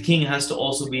 because the king has to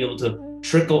also be able to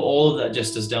trickle all of that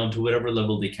justice down to whatever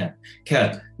level they can.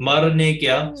 Khair, Maharaj ne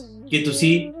kya ਕਿ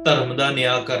ਤੁਸੀਂ ਧਰਮ ਦਾ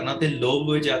ਨਿਆਂ ਕਰਨਾ ਤੇ ਲੋਭ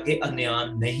ਵਿੱਚ ਆ ਕੇ ਅਨਿਆਂ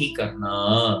ਨਹੀਂ ਕਰਨਾ.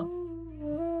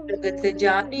 ਜਗਤ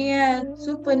ਜਾਣੀਐ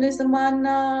ਸੁਪਨ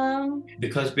ਸਮਾਨਾ.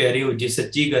 Because ਪਿਆਰਿਓ, ਜੇ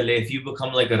ਸੱਚੀ ਗੱਲ ਹੈ, if you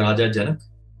become like a Raja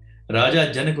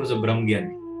Janak was a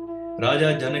Brahmgyani.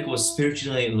 Raja Janak was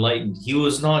spiritually enlightened. He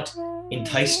was not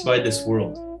enticed by this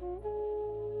world.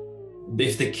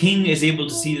 If the king is able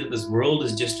to see that this world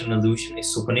is just an illusion, is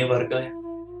supane varga hai.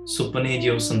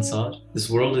 This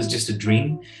world is just a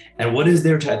dream, and what is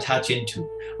there to attach into?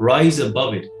 Rise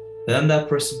above it, then that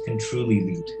person can truly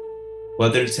lead.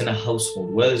 Whether it's in a household,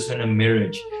 whether it's in a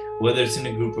marriage, whether it's in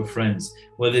a group of friends,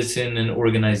 whether it's in an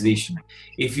organization.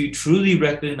 If you truly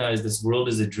recognize this world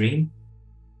is a dream,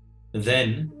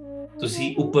 then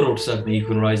you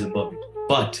can rise above it.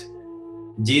 But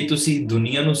je tusi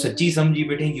duniya nu sachi samjhi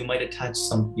bete, you might attach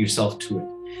yourself to it.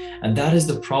 And that is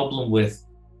the problem with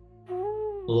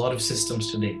a lot of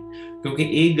systems today. Because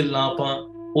ਇਹ ਗੱਲਾਂ ਆਪਾਂ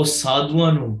ਉਹ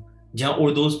ਸਾਧੂਆਂ ਨੂੰ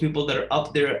or those people that are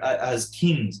up there as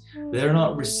kings, they're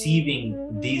not receiving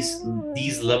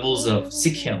these levels of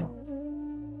sikhya.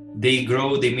 They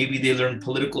grow, they learn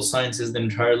political sciences their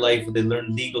entire life, or they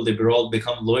learn legal, they all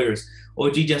become lawyers.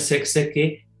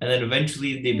 And then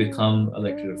eventually they become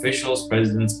elected officials,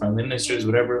 presidents, prime ministers,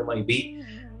 whatever it might be.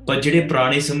 But ਜਿਹੜੇ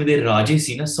ਪੁਰਾਣੇ ਸਮੇਂ ਦੇ ਰਾਜੇ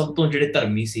ਸੀ ਨਾ, ਸਭ ਤੋਂ ਜਿਹੜੇ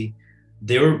ਧਰਮੀ ਸੀ,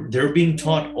 they're being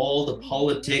taught all the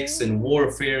politics and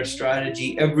warfare strategy,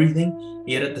 everything,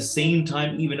 yet at the same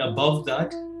time, even above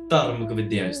that, dharmika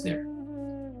vidya is there.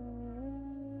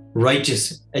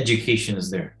 Righteous education is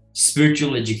there.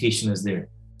 Spiritual education is there,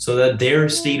 so that their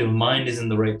state of mind is in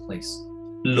the right place.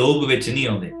 Lobh vich nahi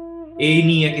aunde. ਇਹ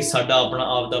ਨਹੀਂ ਹੈ ਕਿ ਸਾਡਾ ਆਪਣਾ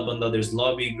ਆਪਦਾ ਬੰਦਾ. There's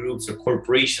lobby groups or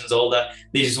corporations, all that.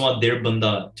 They just want their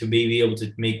banda to be able to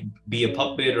be a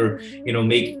puppet, or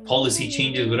make policy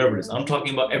changes, whatever it is. I'm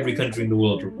talking about every country in the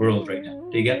world right now.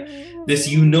 This,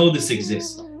 this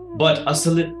exists. But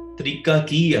asal tarika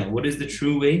ki hai? What is the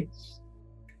true way?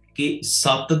 ਕਿ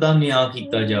ਸੱਤ ਦਾ ਨਿਆਂ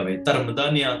ਕੀਤਾ ਜਾਵੇ, ਧਰਮ ਦਾ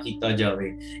ਨਿਆਂ ਕੀਤਾ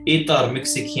ਜਾਵੇ, ਇਹ ਧਾਰਮਿਕ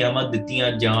ਸਿੱਖਿਆਵਾਂ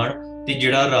ਦਿੱਤੀਆਂ ਜਾਣ, ਤੇ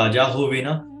ਜਿਹੜਾ ਰਾਜਾ ਹੋਵੇ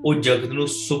ਨਾ, ਉਹ ਜਗਤ ਨੂੰ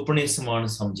ਸੁਪਨੇ ਸਮਾਨ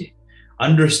ਸਮਝੇ.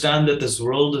 Understand that this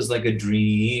world is like a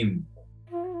dream.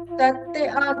 ਤਤਿ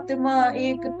ਆਤਮਾ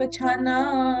ਏਕ ਪਛਾਨਾ.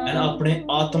 And ਆਪਣੇ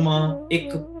ਆਤਮਾ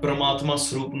ਇੱਕ ਪ੍ਰਮਾਤਮਾ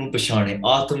ਸਰੂਪ ਨੂੰ ਪਛਾਣੇ.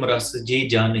 ਆਤਮ ਰਸ ਜੇ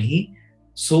ਜਾਣਹੀ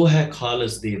ਸੋ ਹੈ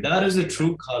ਖਾਲਸ ਦੇ. That is the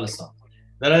true Khalsa.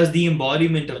 That is the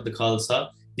embodiment of the Khalsa.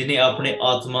 ਜਿਹਨੇ ਆਪਣੇ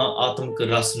ਆਤਮਕ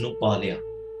ਰਸ ਨੂੰ ਪਾ ਲਿਆ.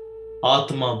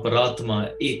 ਆਤਮਾ ਪਰਾਤਮਾ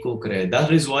ਏਕੋ ਕਰੇ.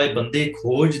 That is why ਬੰਦੇ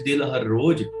ਖੋਜ ਦਿਲ ਹਰ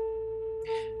ਰੋਜ਼.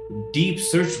 Deep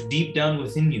search deep down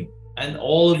within you. And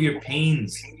all of your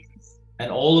pains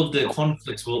and all of the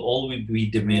conflicts will always be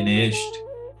diminished.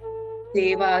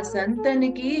 Seva santan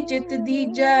ki chit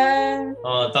dija.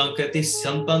 ਤਾਂ ਕਹਤੇ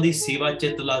ਸੰਤਾਂ ਦੀ ਸੇਵਾ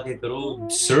ਚਿਤ ਲਾ ਕੇ ਕਰੋ.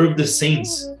 Serve the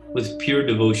saints with pure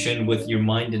devotion, with your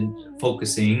mind and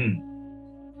focusing.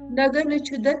 Nagan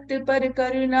chudat par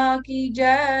karuna ki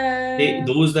jai.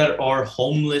 Those that are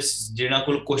homeless, ਜਿਨ੍ਹਾਂ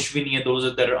ਕੋਲ ਕੁਛ ਵੀ ਨਹੀਂ ਹੈ, those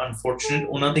that are unfortunate,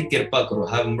 ਉਹਨਾਂ ਤੇ ਕਿਰਪਾ ਕਰੋ.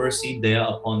 Have mercy, daya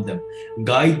upon them.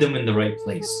 Guide them in the right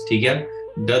place. ਠੀਕ ਹੈ?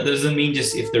 That doesn't mean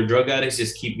just if they're drug addicts,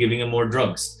 just keep giving them more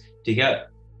drugs. ਠੀਕ ਹੈ?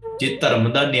 ਜੇ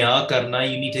ਧਰਮ ਦਾ ਨਿਆਂ ਕਰਨਾ,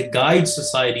 you need to guide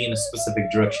society in a specific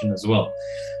direction as well.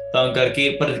 ਤਾਂ ਕਰਕੇ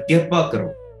ਪਰ ਕਿਰਪਾ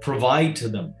ਕਰੋ. Provide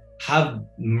to them. Have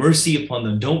mercy upon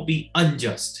them. Don't be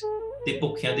unjust. ਤੇ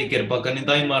ਭੁੱਖਿਆਂ ਤੇ ਕਿਰਪਾ ਕਰਨੀ,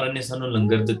 ਤਾਂ ਹੀ ਮਹਾਰਾਜ ਨੇ ਸਾਨੂੰ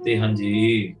ਲੰਗਰ ਦਿੱਤੇ ਹਨ ਜੀ.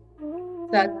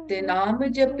 सत्य नाम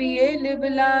जपिए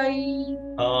लिवलाई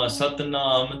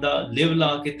Satnam da live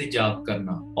la ke te jaap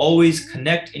karna. Always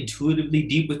connect intuitively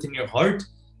deep within your heart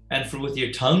and with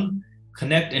your tongue,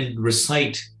 connect and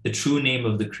recite the true name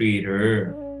of the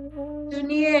Creator.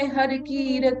 सुनिए हर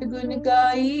कीरत गुण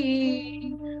गाई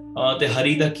The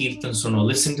Harida Kirtan Suno.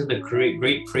 Listen to the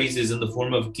great praises in the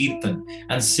form of Kirtan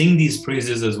and sing these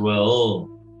praises as well.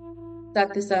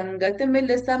 सत संगत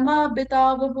मिल समा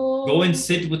बिताव हो Go and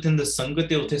sit within the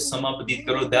Sangate Utte Samabadit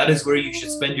Karo. That is where you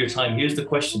should spend your time. Here's the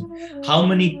question. How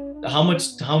many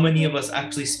of us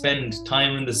actually spend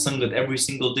time in the Sangat every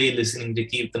single day listening to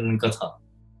Kirtan and Katha?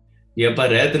 ये ਆਪਾਂ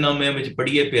ਰਹਿਤਨਾਮੇ ਵਿੱਚ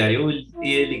ਪੜ੍ਹੀਏ ਪਿਆਰਿਓ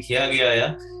ਇਹ ਲਿਖਿਆ ਗਿਆ ਆ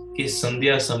ਕਿ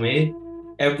ਸੰਧਿਆ ਸਮੇਂ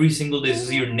every single day this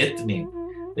is your nitnem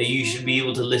that you should be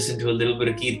able to listen to a little bit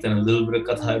of kirtan, a little bit of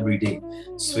katha every day.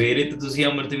 ਸਵੇਰੇ ਤੇ ਤੁਸੀਂ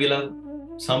ਅੰਮ੍ਰਿਤ ਵੇਲਾ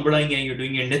ਸਾਂਭਣਾ ਹੀ ਹੈ, you're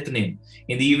doing your nitnem.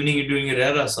 In the evening you're doing your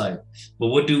rara side.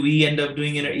 But what do we end up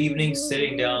doing in our evenings?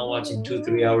 Sitting down watching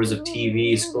 2-3 hours of TV,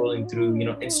 scrolling through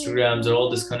Instagrams and all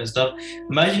this kind of stuff.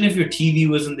 Imagine if your TV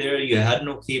wasn't there, you had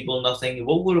no cable, nothing.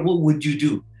 What would you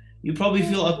do? You probably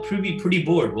feel pretty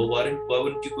bored. Well, why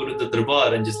wouldn't you go to the darbar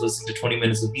and just listen to 20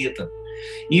 minutes of kirtan?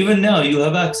 Even now, you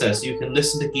have access. You can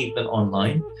listen to kirtan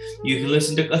online. You can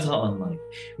listen to katha online.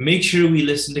 Make sure we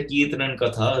listen to kirtan and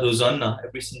katha rozana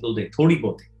every single day. Thodi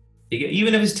bahut.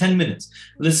 Even if it's 10 minutes.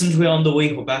 Listen to it on the way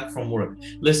back from work.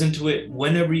 Listen to it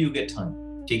whenever you get time.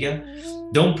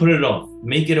 Don't put it off.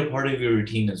 Make it a part of your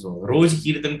routine as well. Roz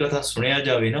kirtan katha sunaya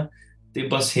jave na. ਤੇ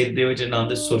ਬਸ ਹਿਰਦੇ ਵਿੱਚ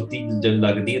ਆਨੰਦ ਸੁਰਤੀ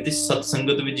ਲੱਗਦੀ ਹੈ ਤੇ ਸਤ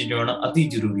ਸੰਗਤ ਵਿੱਚ ਜਾਣਾ ਅਤੀ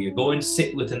ਜ਼ਰੂਰੀ ਹੈ. Go and sit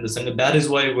within the sangat. That is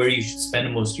where you should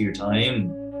spend most of your time.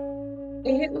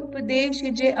 ਇਹ ਉਪਦੇਸ਼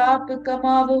ਜੇ ਆਪ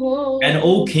ਕਮਾਵੋ And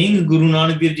O King, Guru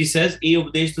Nanak Dev Ji says, ਇਹ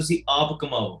ਉਪਦੇਸ਼ ਤੁਸੀਂ ਆਪ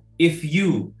ਕਮਾਓ. If you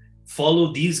follow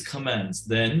these commands,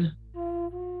 then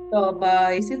ਤੋਬਾ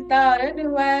ਸਿਤਾਰਨ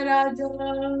ਵੈ ਰਾਜਾ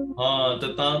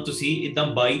ਤਾਂ ਤੁਸੀਂ ਇਦਾਂ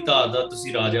 22 ਧਾਰ ਦਾ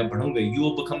ਤੁਸੀਂ ਰਾਜਾ ਬਣੋਗੇ. You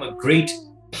will become a great,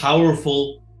 powerful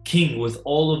king with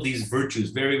all of these virtues,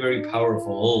 very, very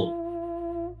powerful.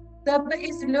 तब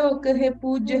इस लोक है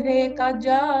पूज है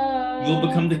Kaza You'll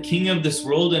become the king of this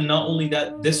world, and not only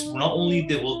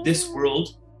will this world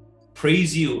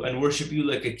praise you and worship you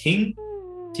like a king,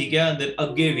 ठीक है, then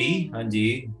आगे भी हाँ जी.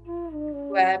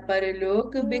 वह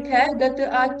परलोक बिखैगत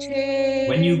आछे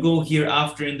When you go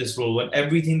hereafter in this world, when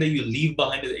everything that you leave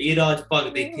behind is ਇਹ ਰਾਜ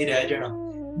ਭਾਗ ਦੇ ਇੱਥੇ ਰਹਿ ਜਾਣਾ.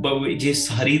 But ਜੇ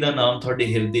ਹਰੀ ਦਾ ਨਾਮ ਤੁਹਾਡੇ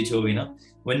ਹਿਰਦੇ 'ਚ ਹੋਵੇ ਨਾ,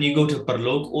 when you go to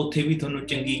Parlok, ਉੱਥੇ ਵੀ ਤੁਹਾਨੂੰ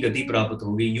ਚੰਗੀ ਗਤੀ ਪ੍ਰਾਪਤ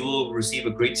ਹੋਗੀ. You will receive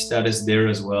a great status there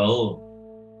as well.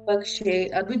 ਬਖਸ਼ੇ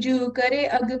ਅਬਜੂ ਕਰੇ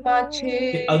ਅਗ ਪਾਛੇ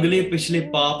ਤੇ ਅਗਲੇ ਪਿਛਲੇ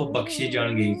ਪਾਪ ਬਖਸ਼ੇ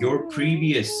ਜਾਣਗੇ. Your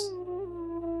previous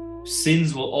sins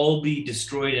will all be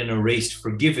destroyed and erased,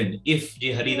 forgiven, if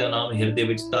ਜੇ ਹਰੀ ਦਾ ਨਾਮ ਹਿਰਦੇ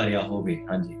ਵਿੱਚ ਧਾਰਿਆ ਹੋਵੇ.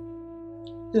 ਹਾਂਜੀ.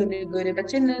 ਸੁਨ ਗੁਰ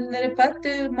ਬਚਨ ਨਿਰਪਤ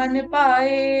ਮਨ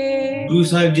ਪਾਏ ਗੁਰੂ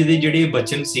ਸਾਹਿਬ ਜੀ ਦੇ ਜਿਹੜੇ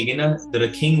ਬਚਨ ਸੀਗੇ ਨਾ, the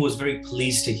king was very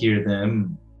pleased to hear them.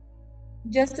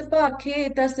 ਜਸ ਭਾਖੇ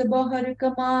ਤਸ ਬਹੁਰ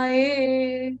ਕਮਾਏ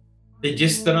ਤੇ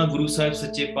ਜਿਸ ਤਰ੍ਹਾਂ ਗੁਰੂ ਸਾਹਿਬ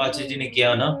ਸੱਚੇ ਪਾਤਸ਼ਾਹ ਜੀ ਨੇ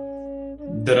ਕਿਹਾ ਨਾ,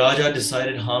 the Raja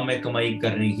decided ਹਾਂ ਮੈਂ ਕਮਾਈ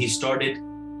ਕਰਨੀ. He started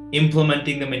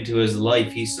implementing them into his life.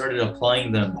 He started applying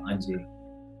them. ਹਾਂਜੀ.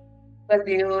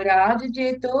 ਪਤਿਓ ਰਾਜ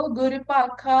ਜੇ ਤੋ ਗੁਰ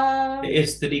ਭਾਖਾ ਤੇ ਇਸ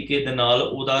ਤਰੀਕੇ ਦੇ ਨਾਲ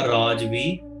ਉਹਦਾ ਰਾਜ ਵੀ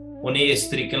ਉਹਨੇ ਇਸ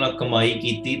ਤਰੀਕੇ ਨਾਲ ਕਮਾਈ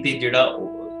ਕੀਤੀ ਤੇ ਜਿਹੜਾ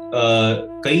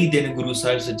ਕਈ ਦਿਨ ਗੁਰੂ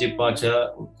ਸਾਹਿਬ ਸੱਚੇ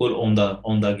ਪਾਤਸ਼ਾਹ ਕੋਲ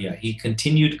ਆਉਂਦਾ ਗਿਆ. He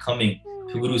continued coming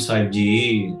to Guru Sahib Ji.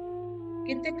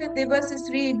 ਕਿਤਕ ਦਿਵਸ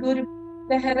ਸ੍ਰੀ ਗੁਰ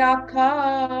ਪਹਿਰਾਖਾ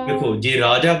ਦੇਖੋ ਜੇ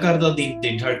ਰਾਜਾ ਕਰਦਾ the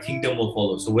entire kingdom will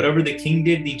follow. So whatever the king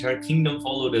did, the entire kingdom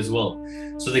followed as well.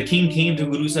 So the king came to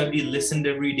Guru Sahib Ji, listened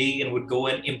every day and would go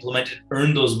and implement and earn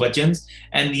those bachans,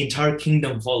 and the entire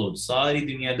kingdom followed. Sari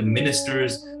dunya, the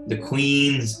ministers, the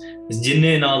queens,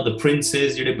 ਜਿੰਨੇ ਨਾਲ the princes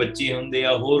ਜਿਹੜੇ ਬੱਚੇ ਹੁੰਦੇ ਆ,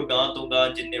 ਹੋਰ ਗਾਂ ਤੋਂ ਗਾਂ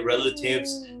ਜਿੰਨੇ relatives,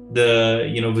 the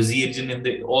vizier ਜਿੰਨੇ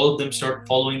ਹੁੰਦੇ, all of them start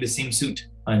following the same suit.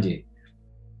 ਹਾਂਜੀ.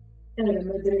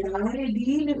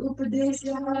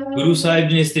 Guru Sahib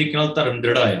ji ne is tariqe naal dharam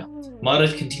dridaya.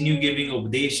 Maharaj continue giving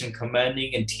upadesh and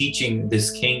commanding and teaching this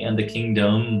king and the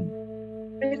kingdom.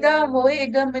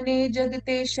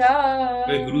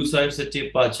 Guru Sahib sache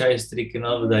paatshah is tariqe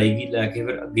naal vadayegi leke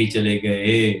fir agge chale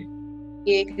gaye.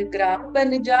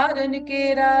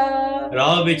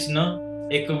 Raah vich na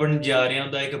ek vanjariyan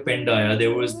da ek pind aaya.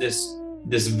 There was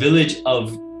this village of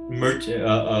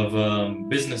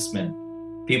businessmen,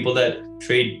 people that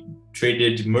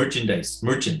traded merchants.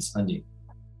 Hanji.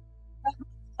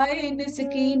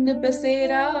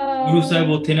 Guru Sahib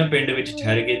uthe na pind vich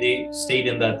thehar ke they stayed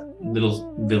in that little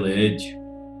village.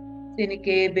 ਤੇ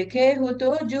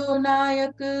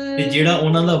ਜਿਹੜਾ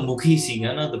ਉਹਨਾਂ ਦਾ ਮੁਖੀ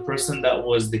ਸੀਗਾ ਨਾ, the person that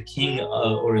was the king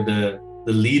or the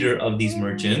leader of these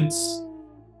merchants,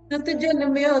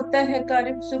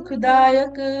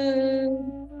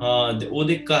 ਹਾਂ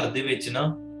ਉਹਦੇ ਘਰ ਦੇ ਵਿੱਚ ਨਾ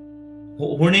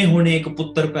ਹੁਣੇ ਇੱਕ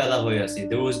ਪੁੱਤਰ ਪੈਦਾ ਹੋਇਆ ਸੀ.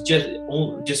 There was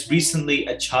just recently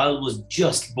a child was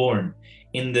just born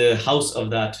in the house of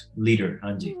that leader.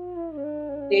 ਹਾਂਜੀ.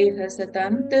 ਦੇਹ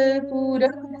ਸਤੰਤ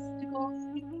ਪੂਰਕ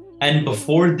And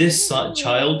before this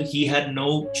child he had no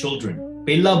children.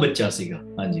 ਪਹਿਲਾ ਬੱਚਾ ਸੀਗਾ.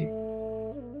 ਹਾਂਜੀ.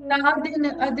 ਤਾ ਦਿਨ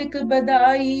ਅਧਿਕ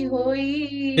ਬਧਾਈ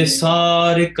ਹੋਈ ਤੇ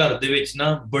ਸਾਰੇ ਘਰ ਦੇ ਵਿੱਚ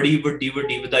ਨਾ ਬੜੀ ਵੱਡੀ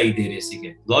ਵਧਾਈ ਦੇ ਰਹੇ ਸੀਗੇ.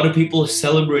 A lot of people are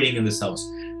celebrating in this house.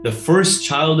 The first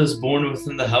child is born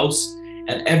within the house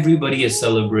and everybody is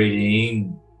celebrating.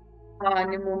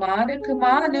 ਆਨ ਮੁਬਾਰਕ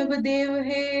ਮਾਨਵ ਦੇਵ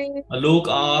ਹੈ ਲੋਕ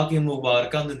ਆ ਕੇ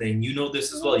ਮੁਬਾਰਕਾਂ ਦਿੰਦੇ. You know this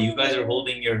as well. You guys are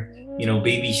holding your,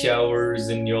 baby showers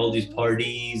and all these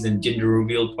parties and gender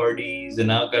reveal parties, and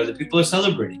now the people are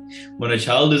celebrating. When a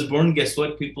child is born, guess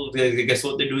what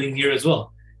they're doing here as well.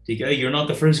 Okay? You're not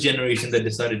the first generation that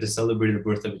decided to celebrate the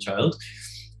birth of a child.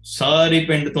 ਸਾਰੇ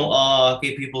ਪਿੰਡ ਤੋਂ ਆ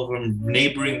ਕੇ people from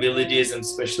neighboring villages and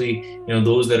especially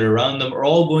those that are around them are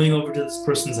all going over to this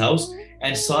person's house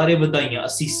and ਸਾਰੇ ਵਧਾਈਆਂ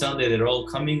ਅਸੀਸਾਂ ਦੇ they're all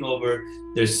coming over,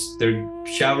 they're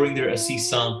showering their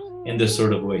ਅਸੀਸਾਂ in this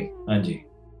sort of way. ਹਾਂਜੀ.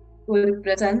 ਕੋਈ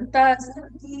ਪ੍ਰਸੰਨਤਾ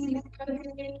ਸਕੀ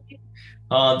ਲਿਖੇ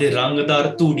ਦੇ ਰੰਗਦਾਰ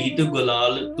ਧੂੜੀ ਤੇ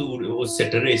ਗੁਲਾਲ ਉਹ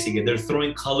ਸਿੱਟ ਰਹੇ ਸੀਗੇ. They're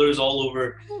throwing colors all over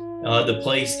the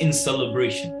place in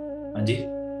celebration. ਹਾਂਜੀ.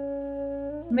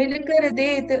 ਮਿਲ ਕਰ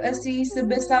ਦੇਤ ਅਸੀਸ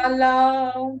ਬਸਾਲਾ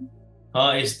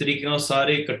ਇਸ ਤਰੀਕੇ ਨਾਲ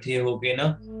ਸਾਰੇ ਇਕੱਠੇ ਹੋ ਕੇ ਨਾ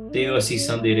ਤੇ ਉਹ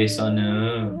ਅਸੀਸਾਂ ਦੇ ਰਹੇ ਸਨ.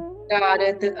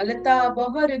 ਤਾਰਤ ਅਲਤਾ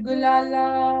ਬਹਰ ਗੁਲਾਲਾ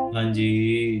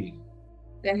ਹਾਂਜੀ.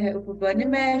 ਤਹ ਉਪਬਨ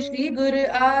ਮੈਂ ਸ਼੍ਰੀ ਗੁਰ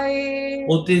ਆਏ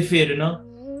ਉੱਥੇ ਫਿਰ ਨਾ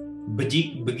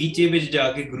ਬਗੀਚੇ ਵਿੱਚ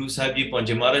ਜਾ ਕੇ ਗੁਰੂ ਸਾਹਿਬ ਜੀ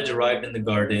ਪਹੁੰਚੇ. ਮਹਾਰਾਜ arrived in the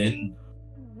garden.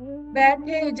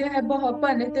 ਬੈਠੇ ਜਹ ਬਹੁ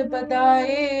ਭਨਤ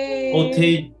ਬਤਾਏ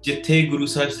ਉੱਥੇ ਜਿੱਥੇ ਗੁਰੂ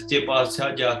ਸਾਹਿਬ ਸੱਚੇ ਪਾਤਸ਼ਾਹ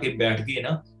ਜਾ ਕੇ ਬੈਠ ਗਏ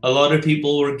ਨਾ, a lot of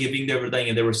people were giving their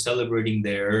ਵਧਾਈਆਂ, they were celebrating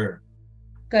there.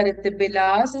 ਕਰਤ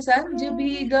ਬਿਲਾਸ ਸੰਜ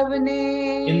ਵੀ ਗਵਨੇ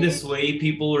In this way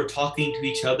people were talking to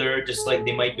each other just like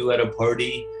they might do at a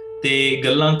party. ਤੇ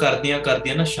ਗੱਲਾਂ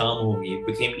ਕਰਦਿਆਂ ਨਾ ਸ਼ਾਮ ਹੋ ਗਈ. It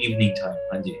became evening time.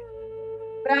 ਹਾਂਜੀ.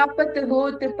 ਪ੍ਰਾਪਤ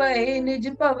ਹੋਤ ਪਏ ਨਿਜ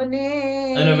ਭਵਨੇ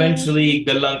And eventually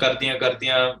ਗੱਲਾਂ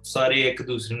ਕਰਦਿਆਂ ਸਾਰੇ ਇੱਕ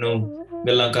ਦੂਸਰੇ ਨੂੰ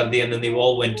ਗੱਲਾਂ ਕਰਦੇ and then they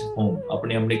all went home.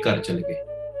 ਆਪਣੇ ਘਰ ਚਲੇ ਗਏ.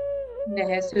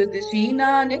 ਨਹਿ ਸੁਧ ਸ੍ਰੀ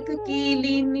ਨਾਨਕ ਕੀ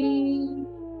ਲੀਨੀ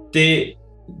ਤੇ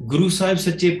ਗੁਰੂ ਸਾਹਿਬ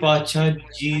ਸੱਚੇ ਪਾਤਸ਼ਾਹ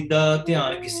ਜੀ ਦਾ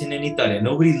ਧਿਆਨ ਕਿਸੇ ਨੇ ਨਹੀਂ ਧਾਰਿਆ.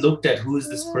 Nobody looked at who is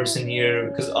this person here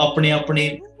because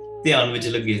ਆਪਣੇ ਧਿਆਨ ਵਿੱਚ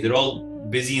ਲੱਗੇ. They're all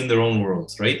busy in their own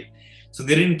worlds, right? So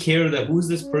they didn't care that who's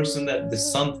this person, that the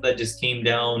sant that just came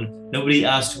down. Nobody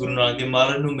asked Guru Nanak Dev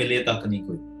Maharaj nu mile tak nahi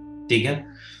koi. ठीक है?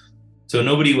 So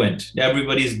nobody went.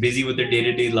 Everybody is busy with their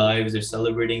day-to-day lives. They're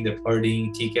celebrating, they're partying.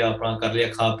 ठीक है, अपना कर लिया,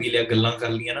 खा P लिया, गल्लां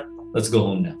कर लिया ना. Let's go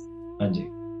home now. हाँ जी.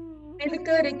 ਮਿਲ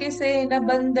ਕਰ ਕਿਸੇ ਨ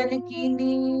ਬੰਧਨ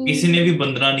ਕੀਨੀ ਕਿਸੇ ਨੇ ਵੀ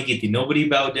ਬੰਦਨਾ ਨਹੀਂ ਕੀਤੀ. Nobody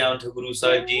bowed down to Guru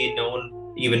Sahib Ji. No one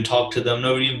even talked to them.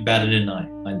 Nobody even batted an eye.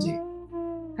 हाँ जी.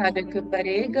 ਹਰਖ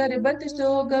ਪਰੇ ਗਰਬਤ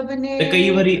ਸੋ ਗਵਨੇ ਤੇ ਕਈ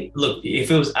ਵਾਰੀ look,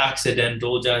 if it was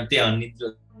accidental ਜਾਂ ਧਿਆਨ ਨਹੀਂ,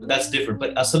 that's different.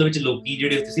 But ਅਸਲ ਵਿੱਚ ਲੋਕੀ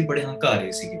ਜਿਹੜੇ ਉੱਥੇ ਸੀ ਬੜੇ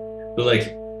ਹੰਕਾਰੇ ਸੀਗੇ.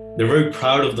 They're very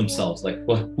proud of themselves. Like,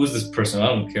 well, who's this person?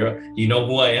 I don't care. You know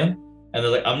who I am? And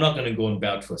they're like, I'm not going to go and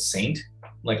bow to a saint.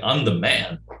 Like, I'm the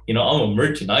man. I'm a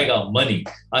merchant. I got money.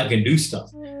 I can do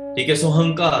stuff. ਠੀਕ ਹੈ, ਸੋ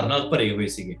ਹੰਕਾਰ ਨਾਲ ਭਰੇ ਹੋਏ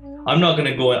ਸੀਗੇ. I'm not going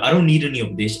to go. I don't need any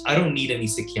upadesh. I don't need any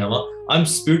ਸਿੱਖਿਆਵਾਂ. I'm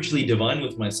spiritually divine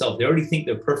with myself. They already think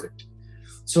they're perfect.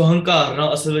 So ਹੰਕਾਰ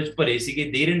ਨਾਲ ਅਸਲ ਵਿੱਚ ਭਰੇ ਸੀਗੇ.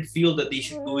 They didn't feel that they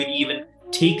should go and even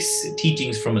take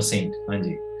teachings from a saint.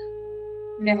 ਹਾਂਜੀ.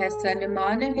 ਨਹਿ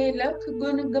ਸਨਮਾਨ ਹੈ ਲਖ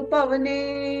ਗੁਣ ਗਪਵਨੇ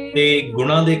ਤੇ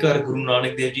ਗੁਣਾ ਦੇ ਘਰ ਗੁਰੂ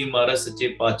ਨਾਨਕ ਦੇਵ ਜੀ ਮਹਾਰਾਜ ਸੱਚੇ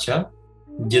ਪਾਤਸ਼ਾਹ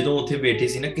ਜਦੋਂ ਉੱਥੇ ਬੈਠੇ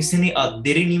ਸੀ ਨਾ, ਕਿਸੇ ਨੇ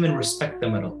they didn't even respect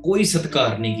them at all. ਕੋਈ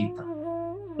ਸਤਿਕਾਰ ਨਹੀਂ ਕੀਤਾ.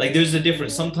 Like there's a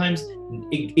difference. Sometimes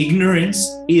ignorance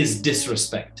is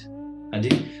disrespect. ਹਾਂਜੀ,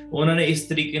 ਉਹਨਾਂ ਨੇ ਇਸ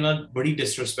ਤਰੀਕੇ ਨਾਲ ਬੜੀ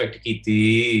disrespect ਕੀਤੀ.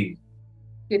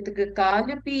 ਕਿਤਕ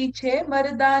ਕਾਲ ਪੀਛੇ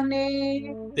ਮਰਦਾਨੇ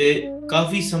ਤੇ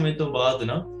ਕਾਫੀ ਸਮੇਂ ਤੋਂ ਬਾਅਦ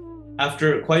ਨਾ,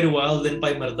 after quite a while, then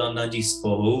Bhai Mardana ji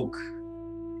spoke.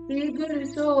 ਗੁਰੂ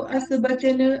ਸੋ ਅਸ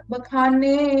ਬਚਨ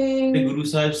ਬਖਾਨੇ ਤੇ ਗੁਰੂ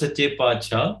ਸਾਹਿਬ ਸੱਚੇ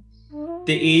ਪਾਤਸ਼ਾਹ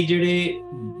ਤੇ ਇਹ ਜਿਹੜੇ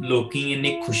ਲੋਕੀ ਇੰਨੇ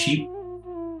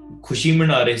ਖੁਸ਼ੀ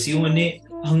ਮਨਾ ਰਹੇ ਸੀ, ਉਹ ਇੰਨੇ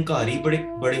ਹੰਕਾਰੀ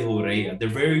ਬੜੇ ਹੋ ਰਹੇ ਆ.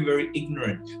 They're very very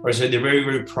ignorant, or so they're very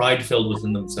very pride filled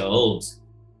within themselves.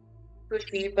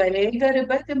 ਖੁਸ਼ੀ ਭਰੇ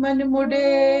ਗਰਬਤ ਮਨ ਮੁੜੇ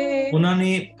ਉਹਨਾਂ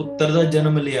ਨੇ ਪੁੱਤਰ ਦਾ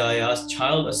ਜਨਮ ਲਿਆ ਆ.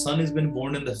 A son has been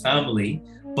born in the family,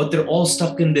 but they're all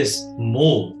stuck in this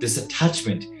mold, this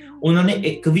attachment. ਉਹਨਾਂ ਨੇ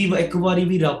ਇੱਕ ਵਾਰੀ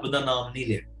ਵੀ ਰੱਬ ਦਾ ਨਾਮ ਨਹੀਂ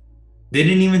ਲਿਆ. They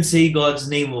didn't even say God's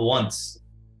name once.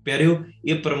 ਪਿਆਰਿਓ,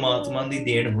 ਇਹ ਪਰਮਾਤਮਾ ਦੀ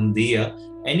ਦੇਣ ਹੁੰਦੀ ਆ.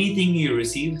 Anything you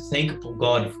receive, thank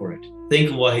God for it.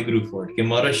 Thank Vaheguru for it. ਕਿ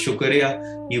ਮਹਾਰਾਜ ਸ਼ੁਕਰ ਆ,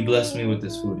 you blessed me with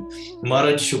this food.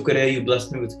 ਮਹਾਰਾਜ ਸ਼ੁਕਰ ਆ, you blessed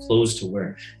me with clothes to wear.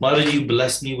 Maharaj, you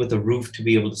blessed me with a roof to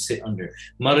be able to sit under.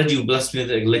 Maharaj, you blessed me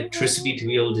with electricity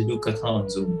to be able to do Katha on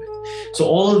Zoom with.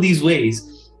 So all of these ways,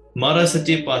 Maharaj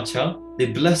Sache Pacha, they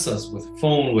bless us with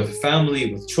phone, with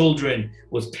family, with children,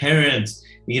 with parents,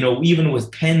 even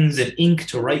with pens and ink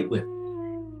to write with.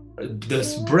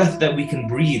 This breath that we can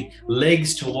breathe,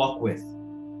 legs to walk with.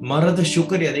 Maharaj da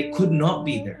shukriya, they could not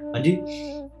be there. Anji?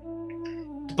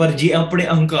 But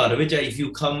if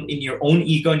you come in your own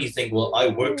ego and you think, well, I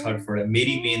worked hard for it,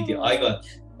 meri mehnati I got.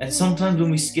 And sometimes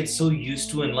when we get so used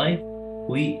to in life,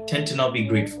 we tend to not be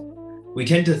grateful. We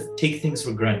tend to take things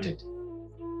for granted.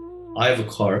 I have a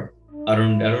car. I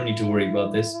don't need to worry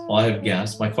about this. I have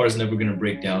gas. My car is never going to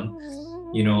break down.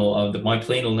 My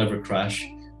plane will never crash.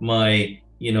 My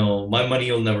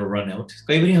money will never run out.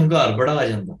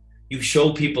 You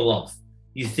show people off.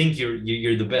 You think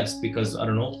you're the best because, I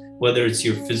don't know, whether it's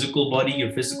your physical body,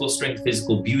 your physical strength,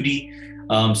 physical beauty,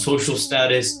 social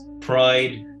status,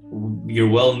 pride, you're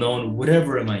well known,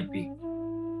 whatever it might be.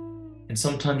 And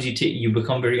sometimes you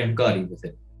become very angry with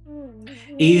it.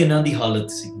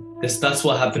 That's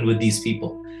what happened with these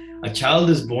people. A child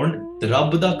is born, the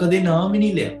Rabb da kade naam hi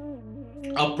nahi liya.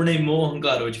 Apne moh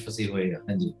ahankar vich fase hoye hai.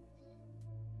 Hanji.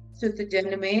 सुत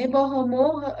जन्मे बहु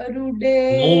मोह अरूडे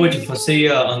मोह vich fase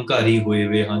ya ahankari hoye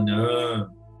ve han.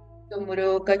 तुमरो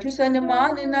कछु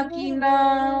सन्मान न कीना.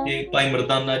 Bhai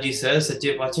Mardana ji says, Sache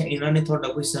Pacha, inna ne thoda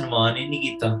koi sanman hi nahi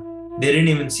kita. They didn't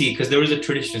even see, because there was a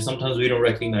tradition, sometimes we don't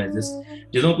recognize this.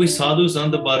 ਜਦੋਂ ਕੋਈ ਸਾਧੂ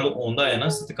ਸੰਤ ਬਾਹਰੋਂ ਆਉਂਦਾ ਹੈ ਨਾ,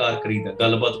 ਸਤਿਕਾਰ ਕਰੀਦਾ,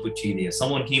 ਗੱਲਬਾਤ ਪੁੱਛੀਦੀ ਹੈ.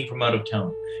 Someone came from out of town.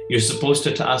 You're supposed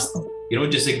to ask them. You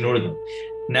don't just ignore them.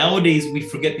 Nowadays, we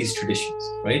forget these traditions,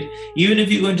 right? Even if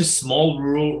you go into small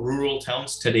rural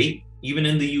towns today, even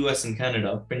in the US and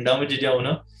Canada, ਪਿੰਡਾਂ ਵਿੱਚ ਜਾਓ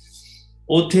ਨਾ,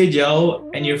 ਉੱਥੇ ਜਾਓ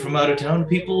and you're from out of town,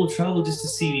 people will travel just to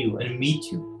see you and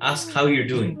meet you, ask how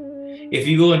you're doing. If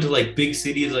you go into like big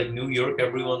cities like New York,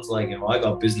 everyone's like, I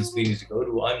got business meetings to go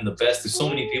to. I'm the best. There's so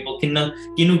many people.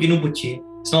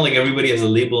 It's not like everybody has a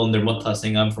label on their matha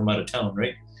saying I'm from out of town,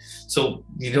 right? So,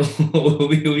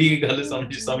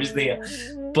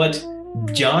 but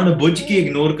jaan bujh ke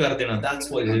ignore kar dena, that's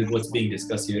what's being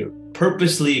discussed here.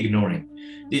 Purposely ignoring.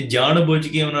 Je jaan bujh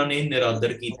ke unna ne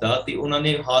niradar kita te unna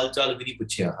ne haal chal bhi nahi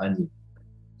puchhiya. Hanji.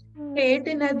 Hate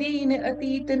नदीन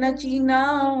अतीत न चीना.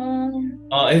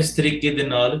 ਇਸ ਤਰੀਕੇ ਦੇ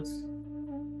ਨਾਲ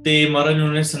ਤੇ ਮਹਾਰਾਜ ਨੇ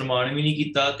ਉਹਨੇ ਸਨਮਾਨ ਵੀ ਨਹੀਂ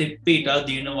ਕੀਤਾ ਤੇ ਭੇਟਾ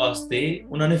ਦੇਣ ਵਾਸਤੇ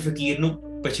ਉਹਨਾਂ ਨੇ ਫਕੀਰ ਨੂੰ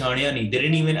ਪਛਾਣਿਆ ਨਹੀਂ. They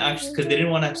didn't even actually, because they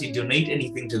didn't want to actually donate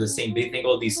anything to the saint. They think,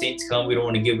 oh, these saints come, we don't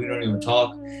want to give, we don't even talk,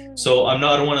 so I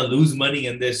don't want to lose money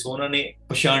in this. So ਉਹਨਾਂ ਨੇ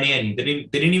ਪਛਾਣਿਆ ਨਹੀਂ. They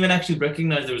didn't even actually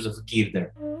recognize there was a fakir there.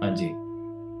 ਹਾਂਜੀ.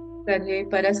 करे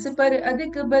परस्पर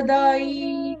अधिक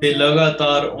बधाई. ਤੇ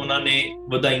ਲਗਾਤਾਰ ਉਹਨਾਂ ਨੇ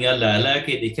ਵਧਾਈਆਂ ਲੈ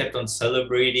ਕੇ they kept on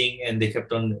celebrating and they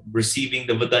kept on receiving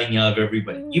the ਵਧਾਈਆਂ of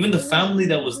everybody. Even the family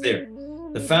that was there,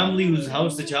 the family whose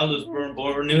house the child was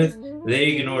born with, they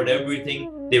ignored everything.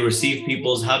 They received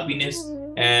people's happiness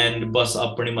and bas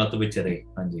apni mat vich rahe.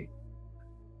 Hanji.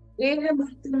 ਇਹ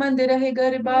ਮਤ ਰਹੇ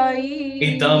ਗਰਬਾਈ.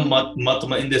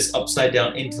 In this upside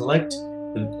down intellect,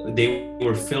 they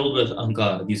were filled with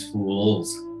ankar, these fools.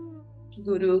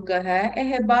 Guru kaha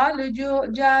eh baal jo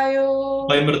jayo.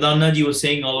 Bhai Mardana ji was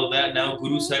saying all of that. Now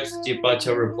Guru Sahib Sache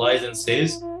Pacha replies and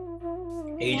says,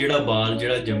 "Hey, jada baal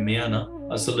jada jammya na,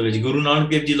 asal vich Guru Nanak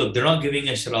Dev ji, look, they're not giving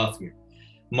a sharaf here.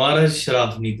 Maharaj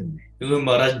sharaf nahi dende, kyunki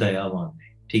Maharaj dayawan hai.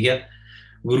 Theek hai?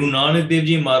 Guru Nanak Dev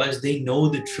ji Maharaj, they know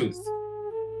the truth.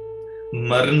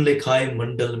 Maran likhaye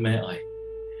mandal mein aaye.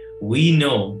 We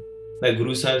know that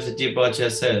Guru Sahib Sache Pacha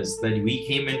says that we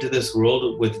came into this world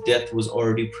with death was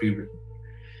already pre-written.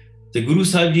 The Guru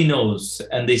Sahib Ji knows,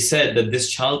 and they said that this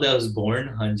child that was born,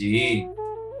 Hanji,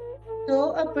 तो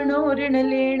अपनो ऋण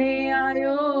लेने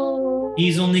आयो.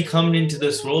 He's only come into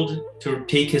this world to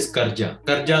take his karja.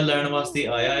 Karja learn vaste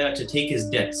aaya to take his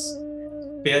debts.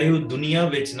 Pyareo duniya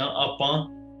vich na ਆਪਾਂ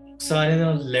ਸਾਰੇ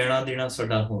ਦਾ ਲੈਣਾ ਦੇਣਾ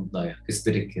ਸਾਡਾ ਹੁੰਦਾ ਹੈ ਕਿਸ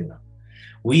ਤਰੀਕੇ ਦਾ.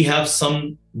 We have some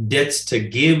debts to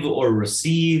give or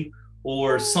receive, or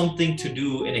something to do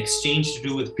in exchange to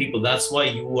do with people. That's why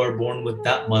you are born with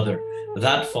that mother,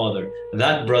 that father,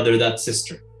 that brother, that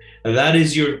sister. That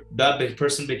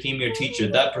person became your teacher.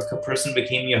 That person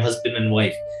became your husband and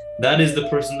wife. That is the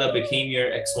person that became your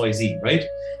XYZ, right?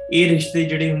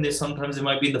 Sometimes it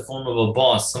might be in the form of a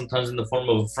boss, sometimes in the form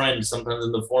of a friend, sometimes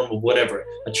in the form of whatever,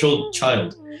 a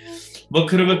child.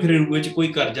 ਵੱਖਰੇ ਵੱਖਰੇ ਰੂਪ ਵਿੱਚ ਕੋਈ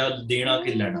ਕਰਜ਼ਾ ਦੇਣਾ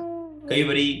ਕਿ ਲੈਣਾ. ਕਈ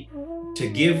ਵਾਰੀ to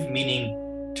give, meaning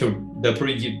to the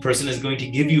person is going to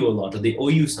give you a lot, or they owe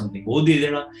you something,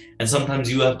 and sometimes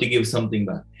you have to give something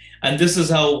back. And this is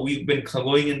how we've been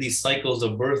going in these cycles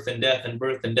of birth and death and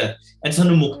birth and death. And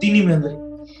sanu mukti nahi mil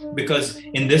rahi, because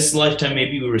in this lifetime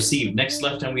maybe we receive, next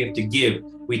lifetime we have to give.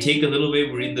 We take a little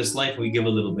bit, we're in this life, we give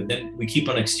a little bit, then we keep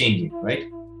on exchanging, right?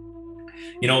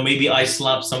 Maybe I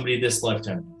slap somebody this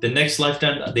lifetime, the next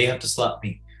lifetime they have to slap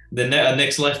me. the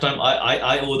next lifetime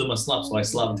I owe them a slap, so I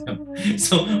slapped them.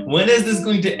 So when is this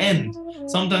going to end?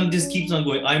 Sometimes it just keeps on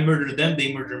going. I murdered them,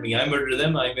 they murder me. I murder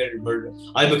them, I murder.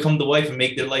 I become the wife and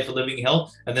make their life a living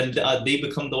hell, and then they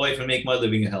become the wife and make my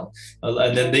living a hell.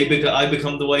 And then I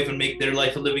become the wife and make their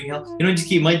life a living hell. You know,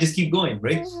 might just keep going,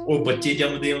 right? Or bache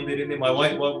jamde hunde rehne. My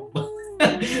wife.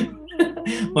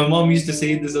 My mom used to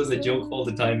say this as a joke all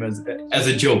the time, as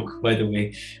a joke, by the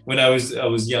way, when I was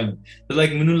young. But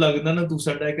like, minu lagda na tu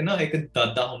sada ek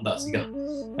dada hunda siga,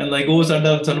 and like oh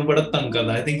sada sanu bada tang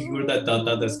karda. I think you were that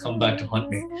dada that's come back to haunt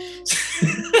me.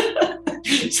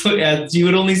 So yeah, she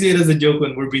would only say it as a joke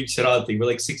when we're being sharati. We're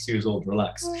like 6 years old.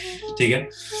 Relax, okay?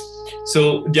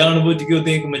 So janbujh ke hote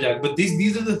ek mazak. But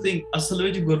these are the things. Asal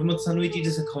vich gurmat sanu ye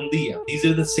cheezeं sikhaundi hai. These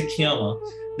are the sikhiyawan.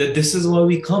 That this is why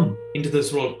we come into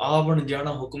this world. Aavan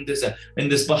jana hukum this hai. And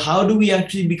this, but how do we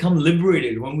actually become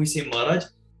liberated when we say Maharaj,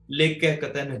 leke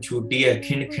katha na choti hai,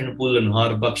 khin khin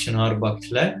pulanhar bakshanhar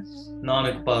bakshla,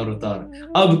 Nanak par utar.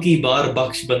 Ab ki baar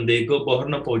baksh bande ko bahar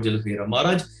na pojal fera.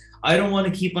 Maharaj, I don't want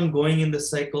to keep on going in this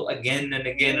cycle again and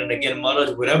again and again.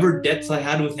 Maharaj, whatever debts I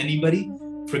had with anybody,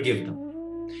 forgive them.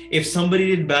 If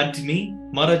somebody did bad to me,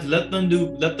 Maharaj, let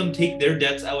them take their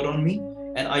debts out on me,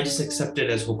 and I just accept it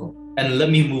as hukum. And let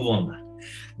me move on that.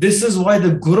 This is why the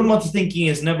Gurmat thinking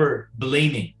is never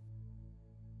blaming.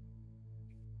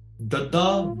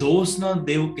 Dada dos na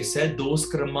dev kise dos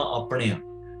karma apneya.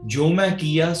 Jo main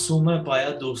kiya so main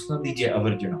paya dos na dijiye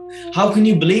avarjana. How can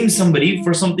you blame somebody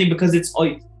for something because it's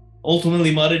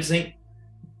ultimately Maharaj saying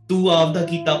tu avda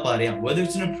kita parya, whether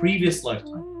it's in a previous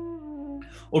lifetime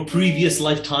or previous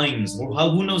lifetimes, or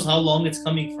who knows how long it's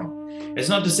coming from. It's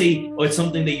not to say it's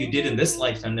something that you did in this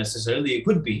lifetime necessarily. It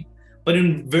could be, but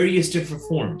in various different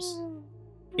forms.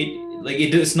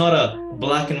 It's not a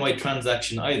black and white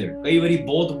transaction either.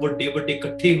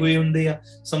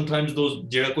 Sometimes those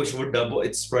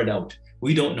it's spread out.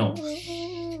 We don't know.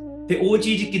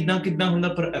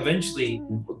 Eventually,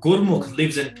 Gurmukh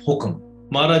lives in hukum.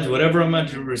 Maharaj, whatever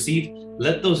amount you receive,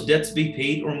 let those debts be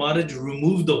paid, or Maharaj,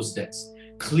 remove those debts.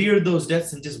 Clear those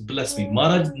debts and just bless me.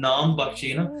 Maharaj Naam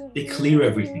Bakshena, they clear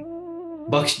everything.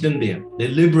 Bakshdandaya, they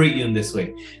liberate you in this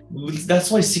way.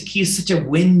 That's why Sikhi is such a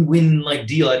win-win like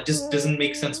deal. It just doesn't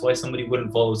make sense why somebody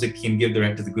wouldn't follow Sikhi and give their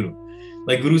head to the Guru.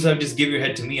 Like Guru Sahib, just give your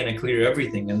head to me and I clear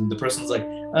everything. And the person's like,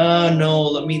 no,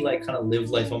 let me like kind of live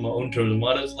life on my own terms.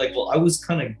 Maharaj's like, well, I was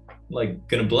kind of like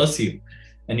gonna bless you.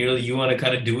 And you want to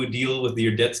kind of do a deal with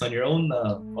your debts on your own?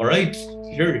 All right,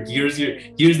 sure. Here's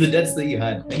the debts that you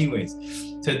had. Anyways,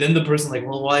 so then the person's like,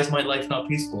 well, why is my life not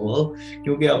peaceful? Well,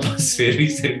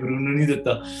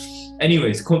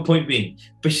 anyways, point being,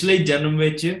 पिछले जन्म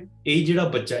ਵਿੱਚ ਇਹ ਜਿਹੜਾ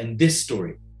ਬੱਚਾ in this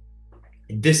story,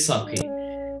 in this ਸਾਖੀ,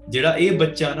 ਜਿਹੜਾ ਇਹ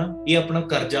ਬੱਚਾ ਨਾ, ਇਹ ਆਪਣਾ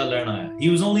ਕਰਜ਼ਾ ਲੈਣ ਆਇਆ. He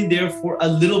was only there for a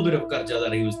little bit of karja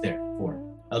that he was there for.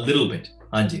 A little bit.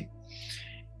 ਹਾਂਜੀ.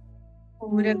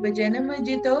 पूर्व जन्म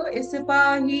जितो इस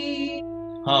पाही.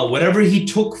 Whatever he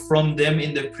took from them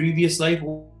in their previous life,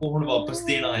 वो ਹੁਣ ਵਾਪਸ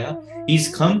ਦੇਣ ਆਇਆ. He's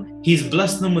come, he's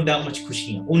blessed them with that much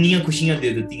ਖੁਸ਼ੀਆਂ. ਉਨੀਆਂ ਖੁਸ਼ੀਆਂ ਦੇ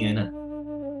ਦਿੱਤੀਆਂ ਇਹਨਾਂ.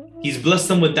 He's blessed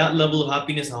them with that level of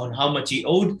happiness on how much he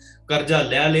owed. Karja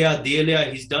le liya, de liya,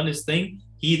 he's done his thing.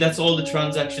 That's all the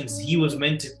transactions he was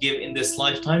meant to give in this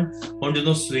lifetime. When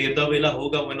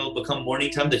it'll become morning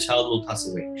time, the child will pass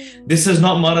away. This is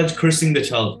not Maharaj cursing the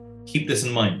child. Keep this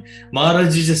in mind.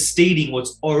 Maharaj is just stating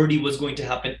what's already was going to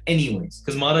happen anyways.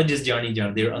 Because Maharaj is Jani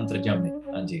Jan, they're Antarjamni.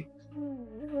 Anji.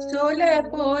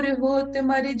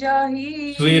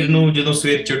 Swer nu jadon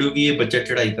swer chadugi, ye bachcha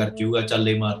chadai kar juga,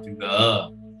 challe maar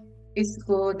juga.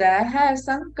 इसको दा है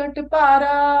संकट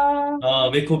पारा.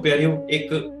 देखो प्यारियों,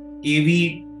 एक ये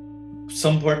भी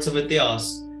some parts of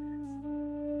इतिहास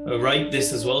write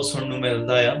this as well. सुनने में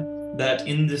आता है that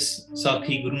in this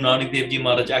साखी Guru Nanak Dev Ji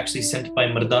Maharaj actually sent by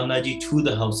Mardana Ji to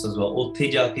the house as well. उत्थे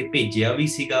जाके भेजिया भी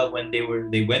सीगा. When they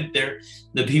went there,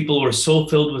 the people were so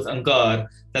filled with anger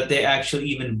that they actually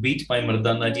even beat by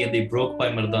Mardana Ji and they broke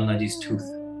by Mardana Ji's tooth.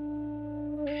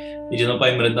 Then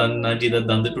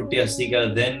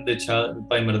the child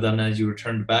by Mardana Ji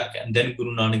returned back, and then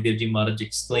Guru Nanak Dev Ji Maharaj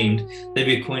exclaimed that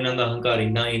ਵੇਖੋ ਇਹਨਾਂ ਦਾ ਹੰਕਾਰੀ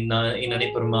ਨਾ ਇਹਨਾਂ ਨੇ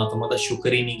ਪਰਮਾਤਮਾ ਦਾ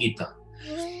ਸ਼ੁਕਰ ਹੀ ਨਹੀਂ ਕੀਤਾ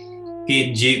ਕਿ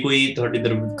ਜੇ ਕੋਈ ਤੁਹਾਡੇ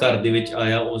ਘਰ ਦੇ ਵਿੱਚ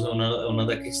ਆਇਆ ਉਹਨਾਂ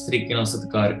ਦਾ ਕਿਸ ਤਰੀਕੇ ਨਾਲ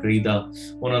ਸਤਿਕਾਰ ਕਰੀਦਾ,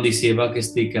 ਉਹਨਾਂ ਦੀ ਸੇਵਾ ਕਿਸ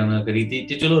ਤਰੀਕੇ ਨਾਲ ਕਰੀਦੀ,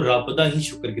 ਤੇ ਚਲੋ ਰੱਬ ਦਾ ਹੀ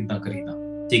ਸ਼ੁਕਰ ਕਿੱਦਾਂ ਕਰੀਦਾ.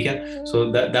 ਠੀਕ ਹੈ. So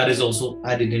that is also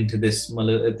added into this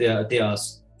ਇਤਿਹਾਸ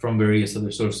from various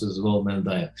other sources as well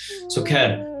ਮਿਲਦਾ ਹੈ. So ਖੈਰ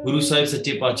ਗੁਰੂ ਸਾਹਿਬ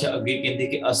ਸੱਚੇ ਪਾਤਸ਼ਾਹ ਅੱਗੇ ਕਹਿੰਦੇ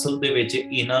ਕਿ ਅਸਲ ਦੇ ਵਿੱਚ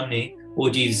ਇਹਨਾਂ ਨੇ ਉਹ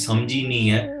ਚੀਜ਼ ਸਮਝੀ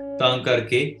ਨਹੀਂ ਹੈ, ਤਾਂ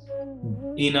ਕਰਕੇ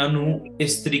ਇਹਨਾਂ ਨੂੰ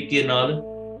ਇਸ ਤਰੀਕੇ ਨਾਲ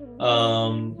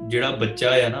ਜਿਹੜਾ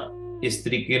ਬੱਚਾ ਹੈ ਨਾ, ਇਸ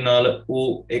ਤਰੀਕੇ ਨਾਲ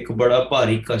ਉਹ ਇੱਕ ਬੜਾ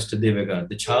ਭਾਰੀ ਕਸ਼ਟ ਦੇਵੇਗਾ.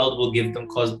 The child will give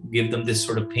them this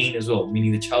sort of pain as well,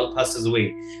 meaning the child passes away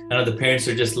and the parents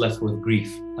are just left with grief.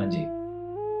 ਹਾਂਜੀ.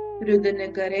 रुदन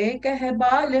करे कह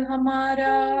बाल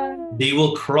हमारा. They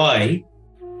will cry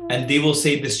and they will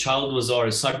say this child was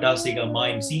ours, ਸਾਡਾ ਸੀਗਾ,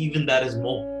 mine. See, even that is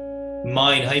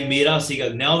mine. Hai mera siga.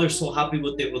 Now they're so happy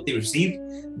with what they received,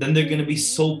 then they're going to be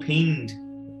so pained,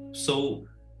 so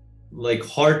like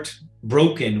heart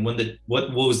broken when what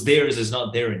was theirs is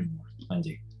not there anymore.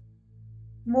 Hanji.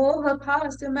 मोह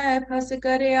फास मैं फस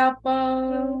करे आपा.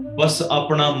 Bas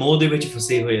apna moh de vich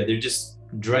fase hoye. They're just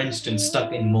drenched and stuck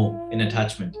in moh, in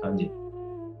attachment. Hanji.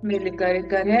 मिल कर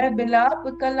करे बिलाप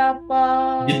कलापा.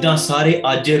 ਜਿੱਦਾਂ ਸਾਰੇ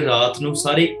ਅੱਜ ਰਾਤ ਨੂੰ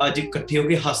ਸਾਰੇ ਅੱਜ ਇਕੱਠੇ ਹੋ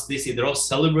ਕੇ ਹੱਸਦੇ ਸੀ. They're all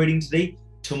celebrating today.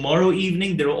 Tomorrow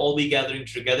evening they'll all be gathering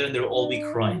together and they'll all be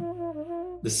crying.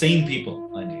 The same people.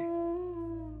 Hanji.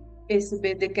 इस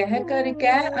बिद कह कर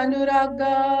कै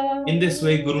अनुरागा. In this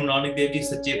way, Guru Nanak Dev Ji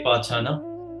Sache Paatshah na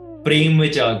prem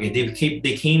vich aa gaye.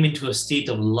 They came into a state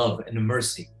of love and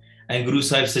mercy. And Guru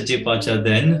Sahib Sache Paatshah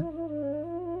then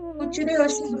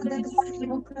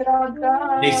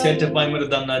they said to Bhai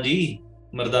Mardana Ji,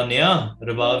 Mardanya,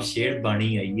 Rabab Sher Bani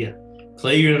Aiya.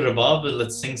 Play your Rabab,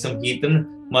 let's sing some Kirtan.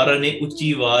 Maharaj ne uchi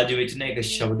awaaz vich na ek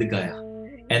shabad gaya.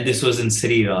 And this was in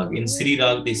Sri Rag. In Sri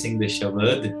Rag they sing the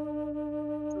shabad.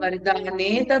 मर्दाने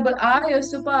तब आयो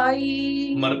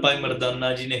सुपाई. Bhai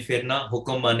Mardana Ji ne fir na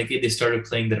hukum maan ke they started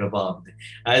playing the rabab.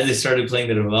 As they started playing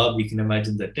the rabab, you can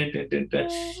imagine that theek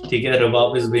hai,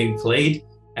 rabab is being played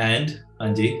and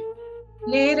hanji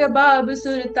ले रबाब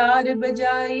सुर तार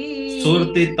बजाई. सुर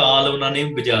te taal ਉਹਨਾਂ ਨੇ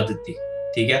ਵਜਾ ਦਿੱਤੀ.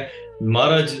 ਠੀਕ ਹੈ.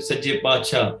 ਮਹਾਰਾਜ ਸੱਚੇ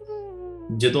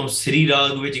ਪਾਤਸ਼ਾਹ ਜਦੋਂ ਸ੍ਰੀ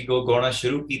ਰਾਗ ਵਿੱਚ ਗਾਉਣਾ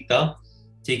ਸ਼ੁਰੂ ਕੀਤਾ,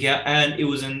 ਠੀਕ ਹੈ, and it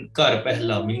was in ਘਰ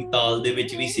ਪਹਿਲਾ, meaning ਤਾਲ ਦੇ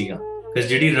ਵਿੱਚ ਵੀ ਸੀਗਾ. Because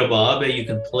ਜਿਹੜੀ rabab, you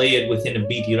can play it within a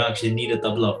beat. You don't actually need a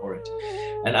tabla for it.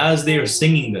 And as they are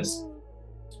singing this,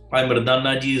 Bhai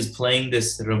Mardana Ji is playing this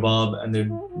rabab, and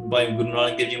Bhai Guru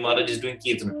Nanak Dev Ji Maharaj is doing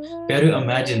kirtan. Can you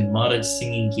imagine Maharaj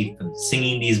singing kirtan,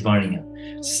 singing these baniyan,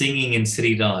 singing in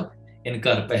Sri Rag, in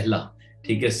Kar Pehla.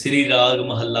 ठीक है. Sri Rag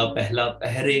Mahalla Pehla,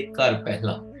 Pehre Kar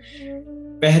Pehla.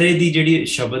 Pehre di ਜਿਹੜੀ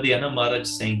ਸ਼ਬਦ ਹੈ ਨਾ Maharaj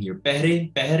saying here.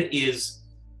 Peher is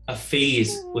a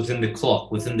phase within the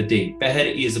clock, within the day. Peher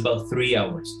is about 3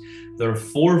 hours. There are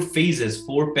 4 phases,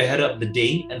 4 peher of the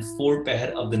day and 4 peher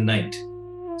of the night.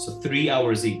 So 3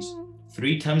 hours each.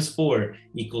 3 times 4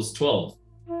 equals 12.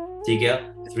 ठीक है?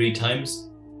 3 times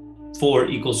 4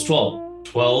 equals 12.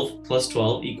 12 plus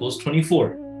 12 equals 24.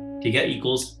 ठीक है?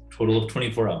 Equals total of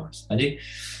 24 hours. Hanji?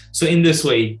 So in this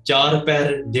way, 4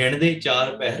 peher din de,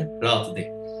 4 peher raat de.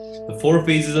 The 4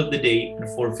 phases of the day and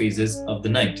 4 phases of the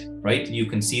night, right? You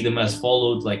can see them as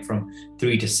followed, like from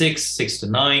 3 to 6, 6 to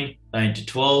 9, 9 to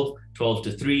 12, 12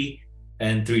 to 3,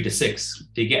 and 3 to 6.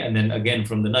 Okay? And then again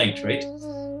from the night, right?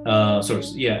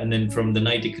 And then from the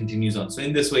night it continues on. So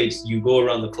in this way, you go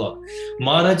around the clock.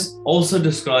 Maharaj also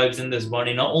describes in this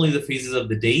Bani not only the phases of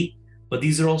the day, but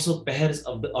these are also pairs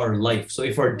of our life. So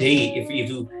if our day, if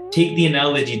you take the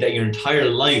analogy that your entire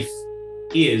life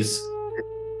is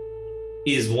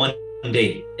one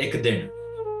day, ek din,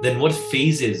 then what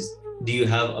phases do you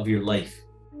have of your life?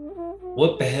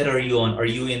 What peher are you on? Are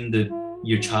you in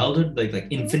your childhood, like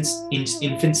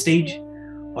infant stage?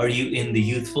 Are you in the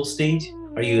youthful stage?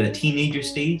 Are you a teenager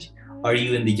stage? Are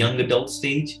you in the young adult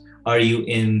stage? Are you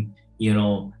in,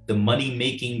 the money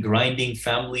making, grinding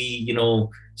family,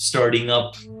 starting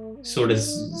up sort of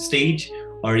stage?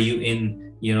 Are you in,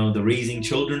 the raising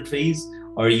children phase?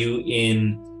 Are you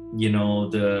in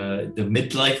the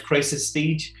midlife crisis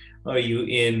stage? Are you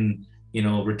in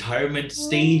retirement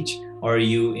stage? Are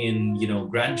you in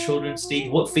grandchildren stage?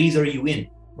 What phase are you in,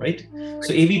 right?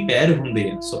 So evi pair hunde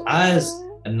hain. So as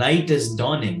a night is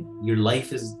dawning, your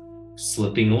life is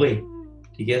slipping away.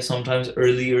 Okay? Sometimes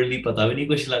early pata bhi nahi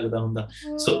kuch lagda hunda.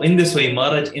 So in this way,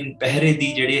 Maharaj in pehre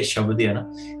di jehde shabad hai na,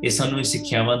 ye sanu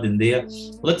sikhyaਵਾਂ ਦਿੰਦੇ ਆ.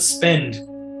 Let's spend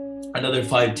another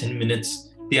 5-10 minutes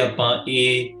ਤੇ ਆਪਾਂ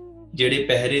ਇਹ ਜਿਹੜੇ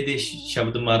ਪਹਿਰੇ ਦੇ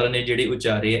ਸ਼ਬਦ ਮਹਾਰਾਜ ਨੇ ਜਿਹੜੇ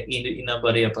ਉਚਾਰੇ ਆ ਇਹਨਾਂ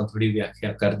ਬਾਰੇ ਆਪਾਂ ਥੋੜੀ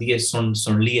ਵਿਆਖਿਆ ਕਰ ਦਈਏ,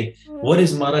 ਸੁਣ ਲਈਏ. What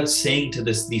is Maharaj saying to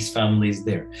these families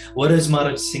there? What is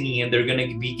Maharaj singing? And they're going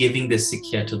to be giving this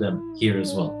sikhya to them here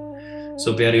as well.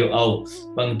 So ਪਿਆਰਿਓ, ਆਓ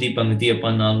ਪੰਕਤੀ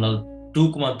ਆਪਾਂ ਨਾਲ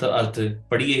ਟੂਕਮਤ ਅਰਥ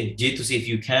ਪੜ੍ਹੀਏ. ਜੇ ਤੁਸੀਂ, if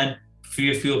you can,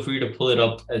 feel free to pull it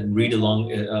up and read along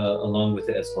with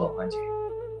it as well. ਹਾਂਜੀ.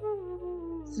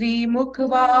 श्री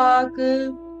मुखवाक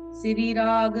श्री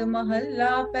राग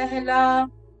महल्ला पहला.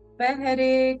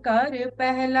 पहरे कर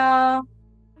पहला.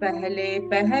 पहले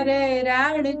पहरे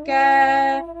रैण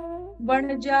कै.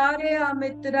 बन जा रहा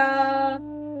मित्रा.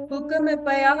 हुक्म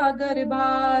पया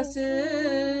गरबास.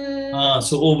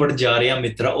 So oh Varnjarya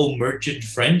Mitra, oh merchant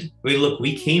friend. Wait, look,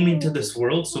 we came into this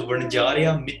world, so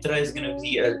Varnjarya Mitra is going to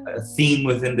be a theme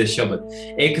within this Shabad.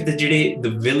 The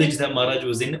village that Maharaj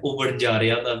was in, oh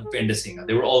Varnjarya pind singa.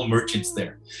 They were all merchants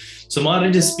there. So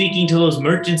Maharaj is speaking to those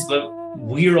merchants, but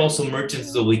we are also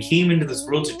merchants, so we came into this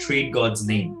world to trade God's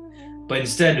name. But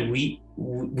instead, we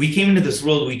came into this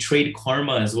world, we trade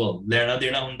karma as well. Lena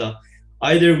dena hunda.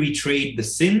 Either we trade the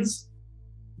sins,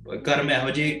 कर्म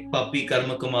एहो जे पापी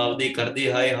कर्म कमावदे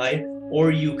करदे हाय हाय,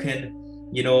 or you can,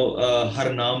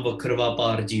 हर नाम वखरवा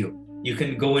पार जियो. You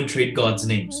can go and trade God's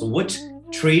name. So which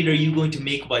trade are you going to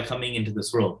make by coming into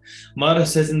this world? Maharaj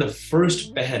says in the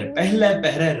first peher, pehla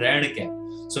peher rehn ke.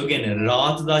 So again,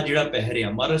 raat da jehda peher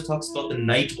hai, Maharaj talks about the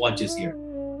night watches here.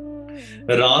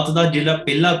 Raat da jehda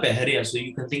pehla peher hai, so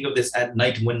you can think of this at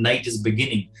night, when night is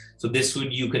beginning. So this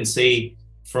would, you can say,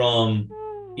 from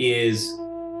is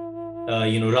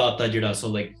Rata jada, so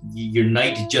like your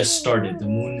night just started, the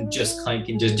moon just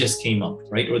came up,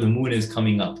 right? Or the moon is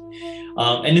coming up.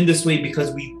 And in this way,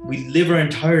 because we live our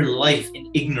entire life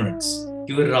in ignorance,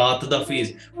 Rata da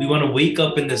phase, we want to wake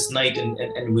up in this night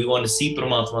and we want to see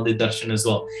Paramatma de darshan as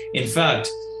well. In fact,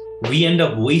 we end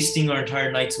up wasting our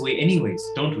entire nights away anyways,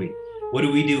 don't we? What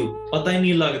do? Pata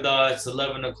nahi lagda, it's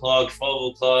 11 o'clock,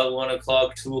 12 o'clock, 1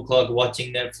 o'clock, 2 o'clock,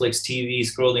 watching Netflix, TV,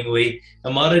 scrolling away.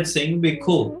 And Maharaj saying, be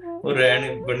cool. और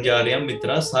रहन बन जा रहा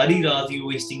मित्रा, सारी रात you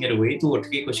wasting it away, तू उठ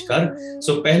के कुछ कर.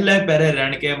 So पहले पहरे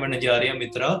रहन के बन जा रहा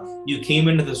मित्रा, you came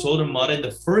into the soul of Maharaj,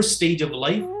 the first stage of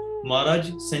life.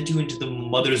 Maharaj sent you into the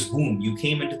mother's womb. You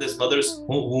came into this mother's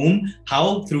womb.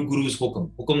 How? Through Guru's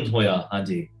hukum. Hukum hoya. हाँ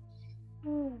जी.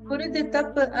 So this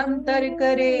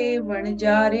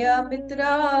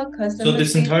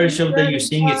entire shabad that you're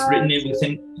seeing, it's written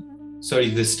within. Sorry,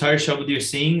 this entire shabad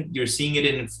you're seeing it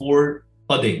in 4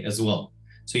 pade as well.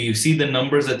 So you see the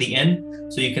numbers at the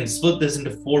end, so you can split this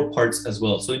into 4 parts as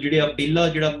well. So jehda pehla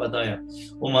jehda pada hai,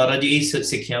 oh Maharaj ji is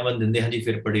sikhyawan dinde hain ji,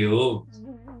 fir padhiyo.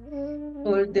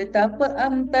 Urd tap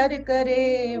antar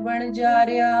kare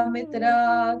vanjarya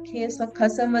mitra,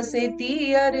 khasam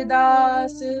seti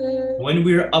ardas. When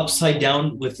we are upside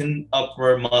down within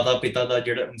upper mata pita da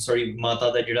jehda,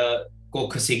 mata da jehda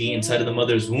kokh sigi inside of the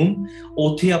mother's womb,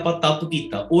 othe apa tap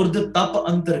kita. Urd tap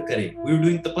antar kare, we were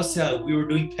doing tapasya, we were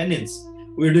doing penance,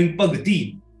 we were doing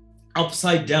bhakti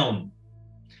upside down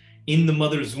in the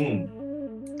mother's womb.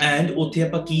 And othe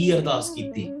apa ki ardas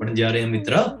kiti, Vanjarya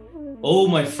Mitra. Oh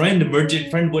my friend, merchant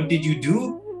friend, what did you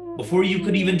do? Before you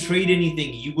could even trade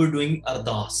anything, you were doing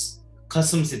ardas.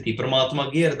 Khasam siti, Paramatma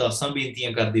ge ardasan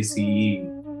beintiyan kardi si.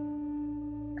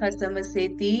 खसम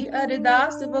सेती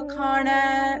अरदास बखाना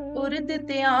उर्द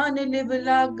त्यान live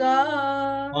लागा.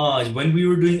 When we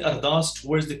were doing ardas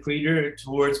towards the Creator,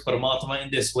 towards Paramatma in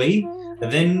this way,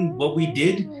 then what we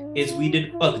did is we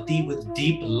did bhakti with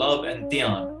deep love and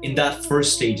dhyan in that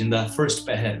first stage, in that first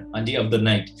peher of the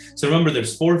night. So remember,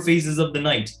 there's 4 phases of the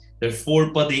night. There's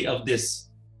 4 padi of this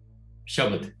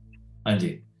Shabad.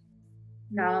 Anji.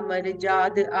 नामर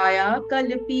जाद आया कल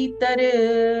पीतर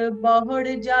बहुड़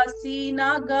जासी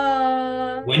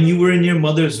Naga. When you were in your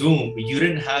mother's womb, you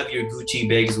didn't have your Gucci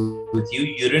bags with you.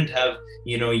 You didn't have,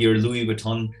 your Louis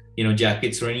Vuitton,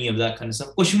 jackets or any of that kind of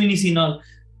stuff. Kuch bhi nahi si naal.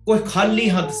 Koi khali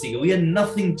hath si. We had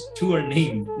nothing to our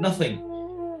name, nothing.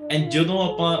 And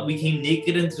jadon we came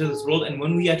naked into this world, and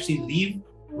when we actually leave,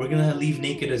 we're gonna leave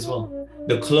naked as well.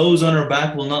 The clothes on our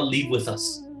back will not leave with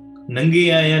us. नंगे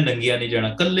आया नंगिया नहीं जाना,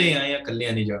 कल्ले आया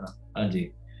कल्लिया नहीं जाना. हाँ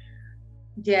जी.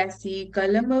 जैसी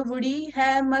कलम उड़ी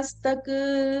है मस्तक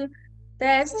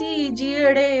तैसी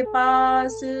जीड़े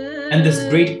पास. And this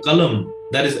great kalam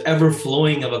that is ever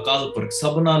flowing of Akal Purkh,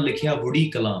 sabna likhya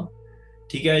vudi kalam.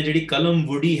 ठीक है, ਜਿਹੜੀ ਕਲਮ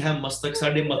ਵੁੜੀ ਹੈ ਮਸਤਕ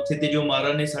ਸਾਡੇ ਮੱਥੇ ਤੇ ਜੋ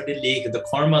ਮਾਰਾ ਨੇ ਸਾਡੇ ਲੇਖ, the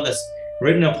karma that's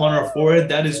written upon our forehead,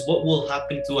 that is what will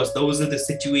happen to us. Those are the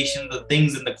situations, the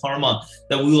things in the karma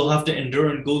that we will have to endure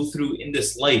and go through in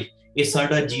this life. ਇਹ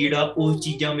ਸਾਡਾ ਜੀੜਾ ਉਹ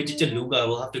ਚੀਜ਼ਾਂ ਵਿੱਚ ਚੱਲੂਗਾ.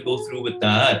 We'll have to go through with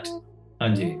that.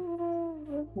 ਹਾਂਜੀ.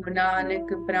 ਨਾਨਕ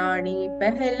ਪ੍ਰਾਣੀ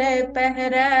ਪਹਿਲੇ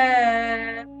ਪਹਿਰੇ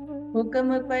ਹੁਕਮ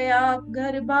ਪਿਆ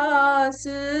ਘਰ ਬਾਸ.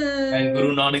 And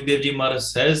Guru Nanak Dev Ji Maharaj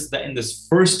says that in this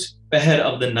first peher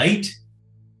of the night,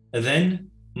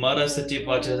 then Maharaj Sache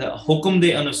Pacha said, hukum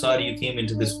de anusar you came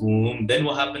into this womb. Then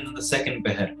what happened in the second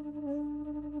peher?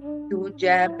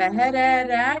 ਦੂਜੇ ਪਹਿਰੇ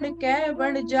ਰਹਿਣ ਕੇ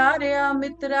ਬਣ ਜਾ ਰਿਹਾ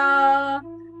ਮਿੱਤਰਾ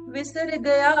ਵਿਸਰ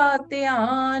ਗਿਆ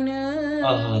ਧਿਆਨ.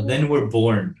 Then we're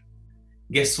born.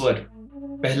 Guess what?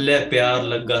 ਪਹਿਲੇ ਪਿਆਰ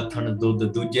ਲੱਗਾ ਥਣ ਦੁੱਧ,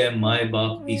 ਦੂਜੇ ਮਾਏ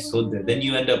ਬਾਪ ਦੀ ਸੁੱਧ. Then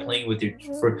you end up playing with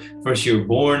first you're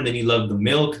born, then you love the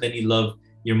milk, then you love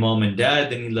your mom and dad,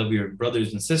 then you love your brothers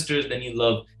and sisters, then you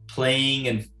love playing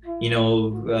and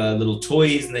little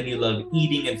toys, and then you love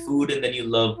eating and food, and then you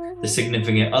love the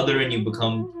significant other, and you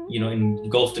become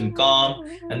engulfed in calm,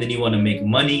 and then you want to make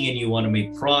money, and you want to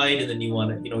make pride, and then you want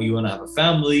to have a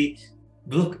family.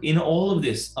 Look, in all of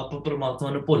this,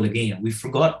 we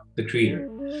forgot the Creator.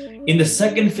 In the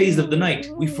second phase of the night,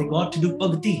 we forgot to do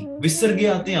bhakti. Visar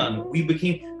gaya dhyan. We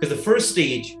became, because the first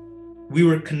stage, we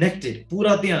were connected.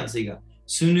 Pura dhyan siga.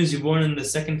 Soon as you're born in the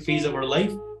second phase of our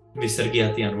life, visar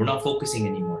gaya dhyan. We're not focusing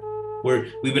anymore.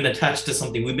 We've been attached to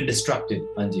something. We've been distracted.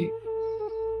 Anji.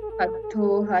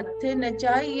 हथो हथ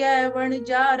नचाइए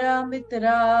वणजारा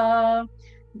मित्रा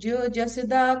जो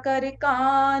जसदा कर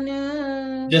कान.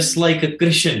 Just like a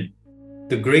Christian,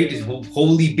 the great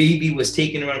holy baby was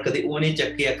taken around.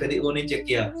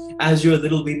 As you're a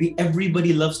little baby,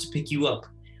 everybody loves to pick you up.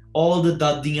 All the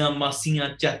dadiyan,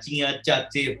 masiyan, chachiyan,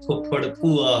 chache, phupad,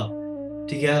 pua.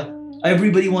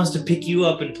 Everybody wants to pick you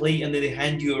up and play, and then they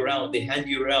hand you around.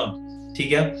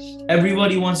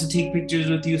 Everybody wants to take pictures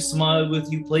with you, smile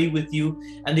with you, play with you,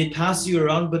 and they pass you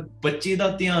around. But bacche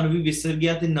da dhyan vi visar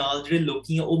gaya te naal jehde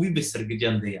loki hain oh vi visar ke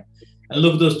jande hain. And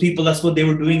look, those people, that's what they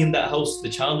were doing in that house. The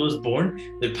child was born,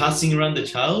 they're passing around the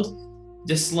child,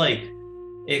 just like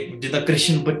a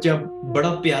Christian bacha,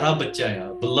 bada pyara bacha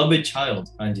hai, beloved child.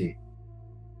 Anji.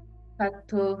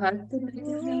 हथो हथ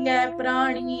नचाइए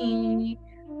प्राणी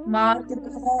मात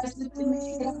पासत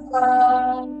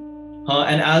मेरा.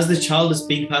 And as the child is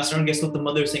being passed around, guess what the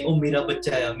mother is saying? Oh, mera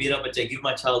bacha hai, give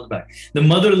my child back. The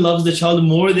mother loves the child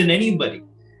more than anybody.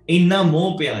 Inna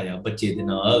moh pyara bache de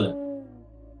naal.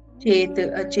 चेत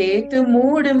अचेत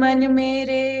mood मन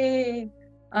मेरे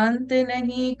अंत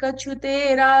नहीं कछु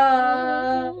तेरा.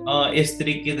 इस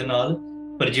तरीके दे नाल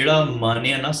पर जेड़ा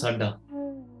मानिया ना साडा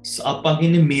ਆਪਾਂ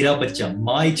ਕਹਿੰਦੇ ਮੇਰਾ ਬੱਚਾ,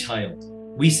 my child.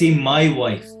 We say my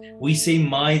wife, we say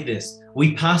my this.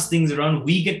 We pass things around,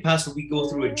 we get past it, we go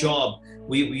through a job,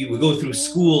 we go through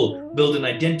school, build an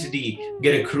identity,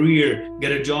 get a career,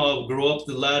 get a job, grow up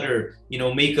the ladder,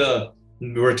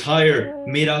 retire,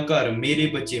 mera kar, mere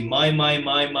bache,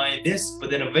 my this. But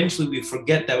then eventually we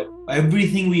forget that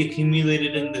everything we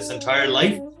accumulated in this entire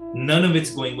life, none of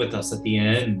it's going with us at the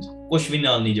end. Kuch bhi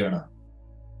naal nahi jana.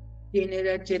 जिन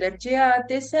रच रचया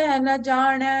तिसै न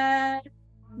जानै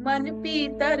मन P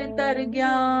तर तर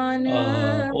ज्ञान.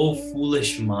 Oh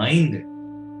foolish mind,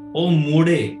 oh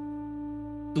moode,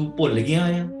 tu bhul gaya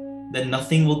hai that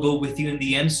nothing will go with you in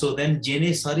the end. So then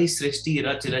jine sari srishti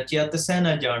rach rachya tisai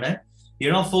na jana,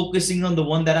 you're not focusing on the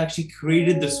one that actually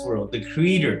created this world, the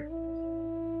Creator.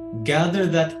 Gather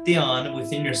that dhyan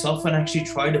within yourself and actually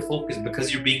try to focus,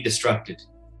 because you're being distracted.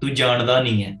 Tu jaanda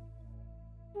nahi hai.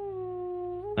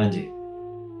 Anji.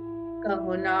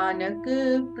 कहो नानक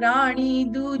प्राणी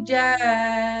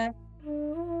दूजै,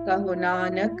 कहो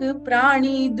नानक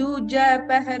प्राणी दूजै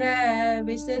पहरै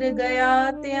विसर गया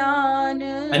ध्यान.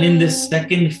 And in this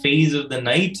second phase of the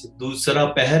night,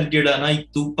 dusra pehar jehda na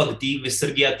tu bhakti visar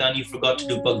gaya dhyan, you forgot to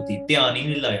do bhakti, dhyan hi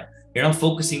nahi laya, you're not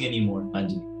focusing anymore.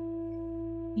 Anji.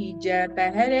 तीजै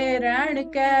पहरे रहन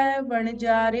कै बन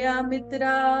जारिया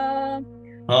मित्रा.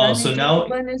 So now,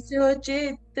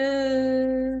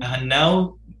 and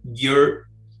now you're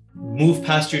moved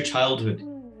past your childhood.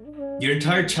 Your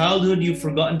entire childhood, you've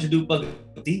forgotten to do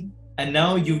bhakti, and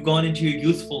now you've gone into your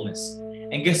youthfulness.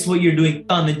 And guess what you're doing?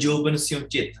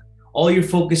 All you're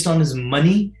focused on is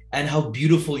money and how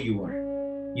beautiful you are.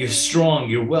 You're strong,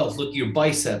 your wealth, look at your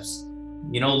biceps.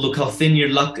 Look how thin your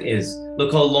luck is.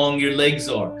 Look how long your legs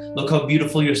are. Look how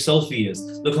beautiful your selfie is.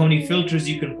 Look how many filters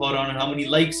you can put on and how many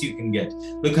likes you can get.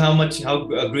 Look how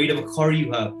great of a car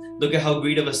you have. Look at how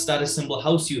great of a status symbol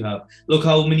house you have. Look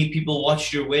how many people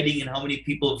watched your wedding and how many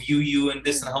people view you and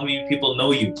this and how many people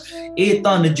know you.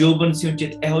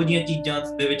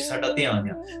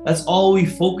 That's all we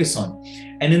focus on.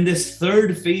 And in this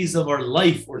third phase of our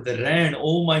life, or the Ran,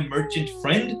 oh my merchant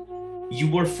friend,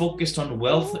 you are focused on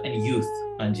wealth and youth.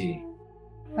 Anji.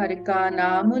 हर का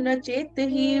नाम न चेत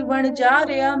ही वण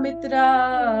जारिया मित्रा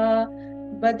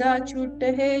बधा छुट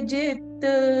है जित.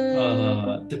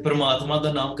 The Paramatma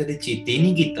da naam kade chete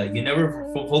nahi kita. You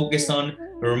never focus on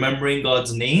remembering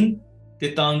God's name.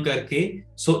 Te taan karke.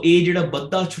 So eh jehda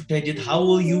badha chut hai jit, how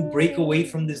will you break away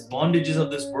from these bondages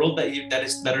of this world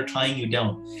that are tying you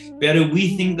down? But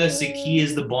we think that Sikhi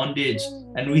is the bondage,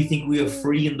 and we think we are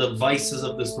free in the vices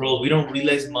of this world. We don't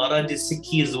realize Maharaj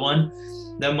Sikhi is the one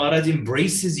that Maharaj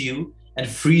embraces you and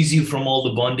frees you from all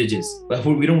the bondages. But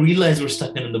we don't realize we're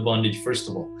stuck in the bondage, first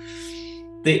of all.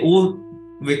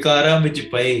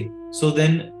 So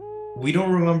then we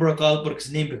don't remember Akal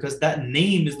Purukh's name, because that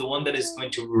name is the one that is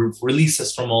going to release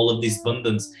us from all of these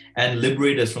bandhans and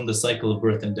liberate us from the cycle of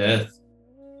birth and death.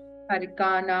 हर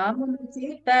का नाम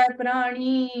चेतै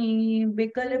प्राणी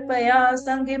बिकल पया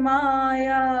संग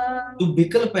माया तू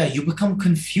बिकल पया, you become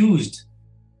confused.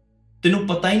 ਤੈਨੂੰ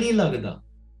ਪਤਾ ਹੀ ਨਹੀਂ ਲੱਗਦਾ.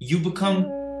 You become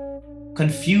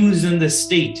confused in the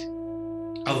state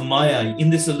of Maya, in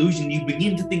this illusion. You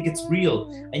begin to think it's real,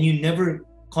 and you never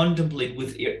contemplate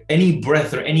with any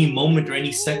breath or any moment or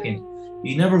any second.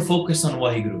 You never focus on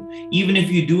Waheguru. Even if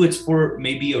you do, it's for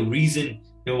maybe a reason.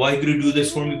 Waheguru, do this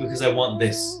for me because I want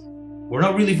this. We're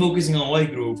not really focusing on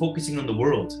Waheguru, we're focusing on the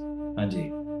world. Anji.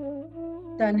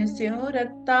 तन स्यो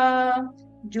रत्ता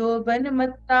जो बन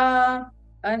मत्ता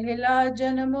अहिला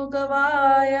जन्म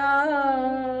गवाया.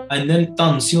 And then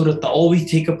always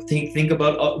think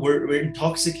about we're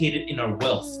intoxicated in our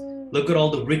wealth. Look at all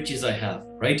the riches I have,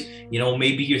 right?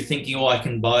 Maybe you're thinking, oh, I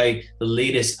can buy the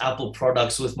latest Apple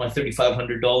products with my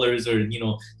 $3,500, or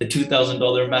the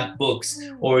 $2,000 MacBooks,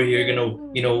 or you're gonna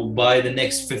buy the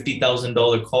next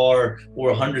 $50,000 car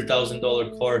or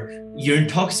 $100,000 car. You're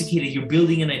intoxicated. You're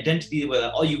building an identity with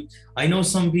that. I know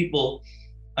some people.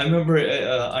 I remember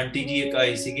Auntie ji ek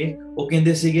aayi sige, oh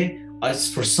kende sige,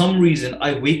 for some reason I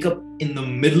wake up in the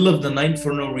middle of the night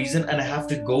for no reason, and I have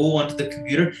to go onto the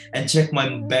computer and check my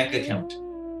bank account,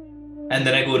 and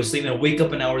then I go to sleep and I wake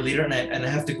up an hour later and I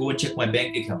have to go and check my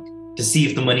bank account to see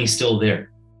if the money is still there.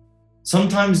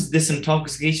 Sometimes this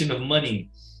intoxication of money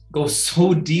goes so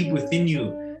deep within you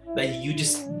that you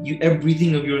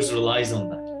everything of yours relies on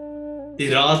that. The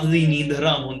raat di neend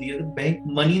haram hundi hai,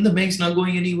 money in the bank's not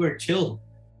going anywhere. Chill.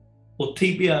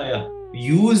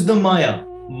 Use the Maya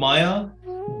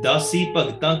dasi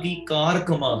bhagtan ki kar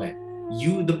kamave.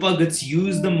 The bhagats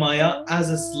use the Maya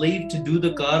as a slave to do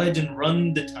the karaj and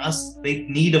run the tasks they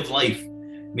need of life.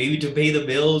 Maybe to pay the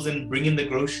bills and bring in the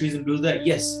groceries and do that,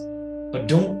 yes, but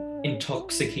don't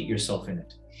intoxicate yourself in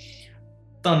it.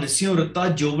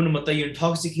 You're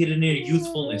intoxicated in your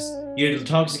youthfulness. You're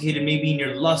intoxicated maybe in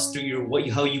your lust, or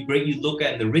how great you look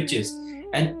at the riches,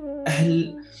 and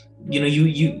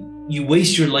you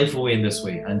waste your life away in this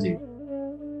way, Anji.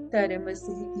 धर्म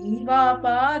सिद्धि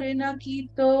व्यापार न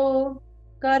कीतो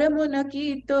कर्म न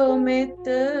कीतो मित.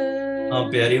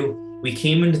 Pyareo, we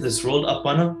came into this world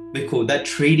apana dekho, that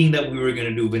trading that we were going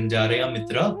to do, Vinjaraya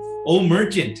Mitra, oh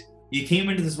merchant, you came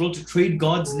into this world to trade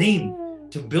God's name,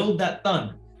 to build that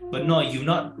tan, but no, you've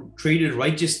not traded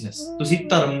righteousness. Tusi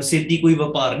dharm siddhi koi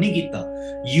vyapar nahi kita.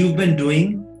 You've been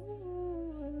doing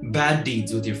bad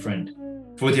deeds with your friends,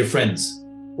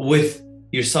 with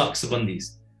your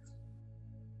saksabandis.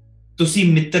 Tusi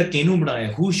mittar kenu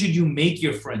banaya? Who should you make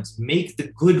your friends? Make the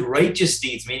good righteous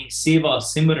deeds, meaning seva,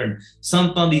 simran,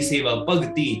 santan di seva,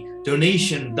 bhakti,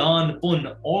 donation, dan, pun,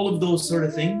 all of those sort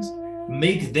of things.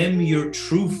 Make them your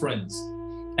true friends.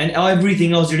 And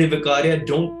everything else,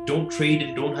 don't trade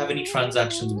and don't have any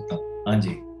transactions with them.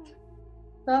 Anji.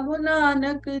 कहो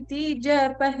नानक तीजै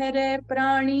पहरे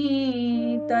प्राणी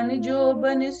तन जो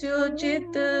बन स्यो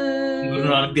चित. Guru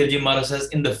Nanak Dev Ji Maharaj says,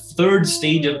 in the third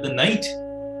stage of the night,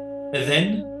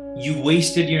 then you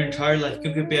wasted your entire life.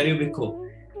 Kyunki pyareo dekho,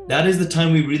 that is the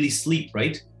time we really sleep,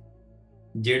 right?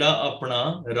 Jeda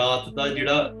apna raat da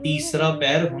jeda teesra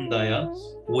pair hunda ya,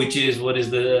 which is what is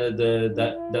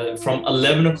the from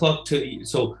 11 o'clock to,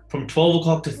 so from 12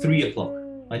 o'clock to 3 o'clock.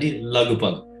 Anji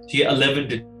lagupag. So you 11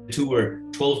 to 2 or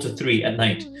 12 to 3 at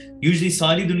night. Usually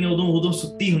sari duniya udo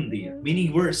sutti hundi hai,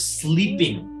 meaning we're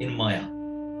sleeping in Maya.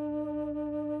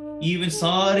 Even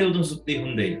sare udo sutti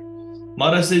hunde hai.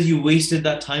 Maharaj says you wasted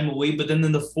that time away, but then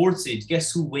in the fourth stage,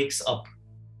 guess who wakes up?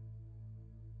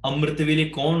 Amrit vele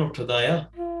kaun uthda ya?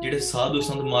 Jede sadhu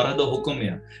sant Maharaj da hukum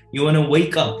hai. You want to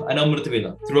wake up at Amrit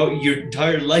vela throughout your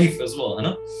entire life as well, hai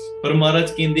na? Par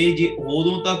Maharaj kende je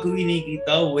udo tak bhi nahi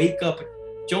kita, wake up.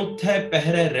 Chauthe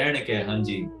pehre rehn ke,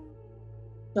 hanji.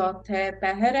 चौथे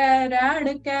पहरे रण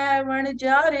के one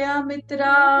जा रहा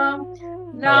मित्रा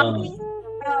रामी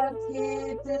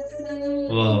खेत.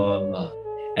 Wow.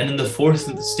 And in the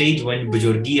fourth stage, when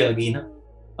bujurgi aa gayi na,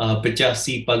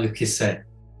 85 pag khissa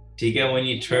hai, when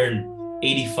you turn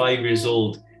 85 years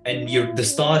old and the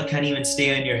star can't even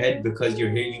stay on your head because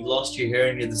you've lost your hair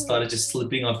and the star is just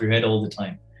slipping off your head all the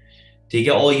time.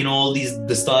 All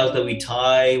the stars that we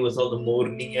tie with all the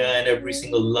morniya and every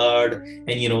single lard,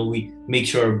 and we make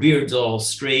sure our beards are all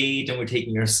straight and we're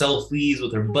taking our selfies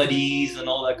with our buddies and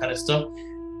all that kind of stuff.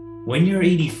 When you're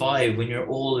 85, when you're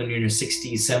old and you're in your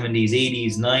 60s, 70s,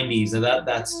 80s, 90s, and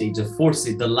that stage, the fourth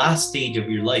stage, the last stage of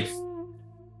your life,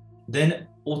 then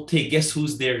guess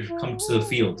who's there to come to the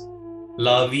field?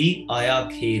 Lavi aya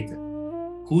khed.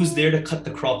 Who's there to cut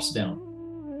the crops down?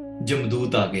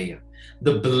 Jamdoot aa gaya.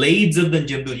 The blades of the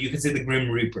Jamdoot, you can say the Grim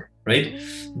Reaper, right?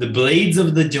 The blades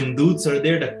of the Jamdoots are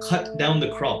there to cut down the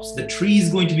crops. The tree is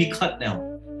going to be cut now.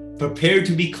 prepare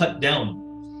to be cut down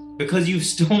because you've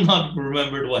still not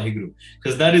remembered Waheguru,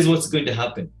 because that is what's going to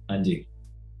happen. Anji.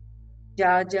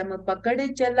 जा जम पकड़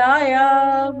चलाया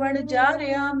बन जा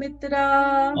रहा मित्रा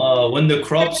When the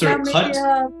crops are cut,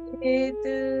 खेत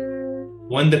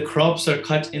when the crops are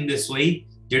cut in this way,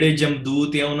 ਜਿਹੜੇ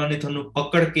ਜਮਦੂਤ ਆ ਉਹਨਾਂ ਨੇ ਤੁਹਾਨੂੰ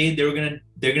ਪਕੜ ਕੇ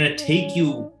they're gonna take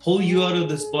you, pull you out of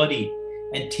this body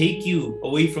and take you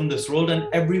away from this world,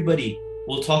 and everybody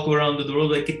will talk around the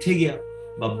world like ਕਿੱਥੇ ਗਿਆ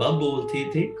ਬਾਬਾ ਬੋਲਤੇ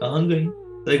ਥੇ ਕਹਾਂ ਗਏ,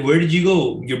 like where did you go?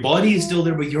 Your body is still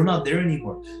there but you're not there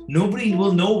anymore. Nobody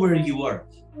will know where you are.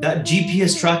 That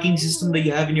GPS tracking system that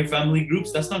you have in your family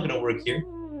groups, that's not going to work here.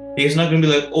 It's not going to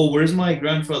be like, oh, where's my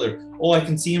grandfather? Oh, I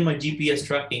can see in my GPS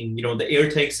tracking, you know, the air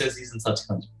tag says he's in such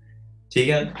country. So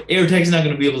yeah, air tag's not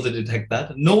going to be able to detect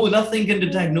that. No, nothing can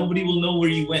detect. Nobody will know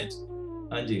where you went.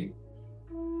 Anji.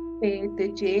 पेत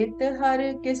चेत हर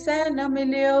किसे न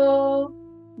मिलियो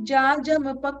जा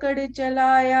जम पकड़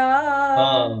चलाया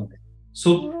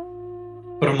So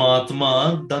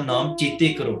Paramatma da naam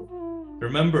chete karo.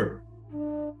 Remember,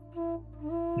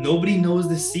 nobody knows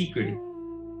the secret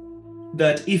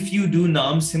that if you do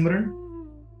naam simran,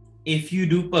 if you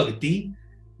do bhakti,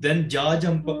 then ja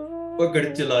jam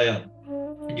pakad chalaya.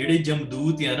 ਜਿਹੜੇ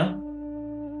ਜਮਦੂਤ ਆ ਨਾ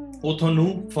ਉਹ ਤੁਹਾਨੂੰ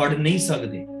ਫੜ ਨਹੀਂ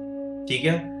ਸਕਦੇ, ਠੀਕ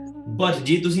ਹੈ, but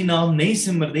ਜੇ ਤੁਸੀਂ ਨਾਮ ਨਹੀਂ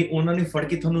ਸਿਮਰਦੇ ਉਹਨਾਂ ਨੇ ਫੜ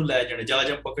ਕੇ ਤੁਹਾਨੂੰ ਲੈ ਜਾਣਾ, ਜਾ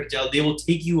ਜਮ ਪਕੜ ਚਲ, they will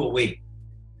take you away.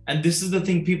 And this is the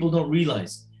thing people don't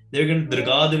realize. They're going to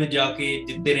ਦਰਗਾਹ ਦੇ ਵਿੱਚ ਜਾ ਕੇ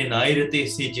ਤੇਰੇ ਨਾਏ ਰਤੇ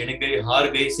ਸੇ ਜਿਣ ਗਏ ਹਾਰ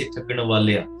ਗਏ ਸੇ ਠੱਗਣ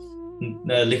ਵਾਲਿਆ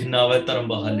ਲਿਖਣਾ ਵਾ ਧਰਮ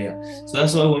ਬਹਾਲਿਆ. So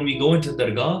that's why when we go into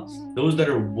Dargah, those that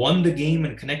are won the game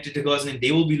and connected to God's name,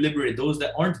 they will be liberated. Those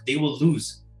that aren't, they will lose.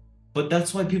 But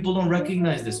that's why people don't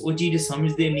recognize this. ਉਹ ਚੀਜ਼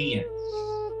ਸਮਝਦੇ ਨਹੀਂ ਹੈ.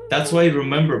 That's why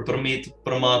remember,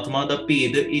 Paramatma ਦਾ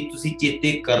ਭੇਦ ਇਹ ਤੁਸੀਂ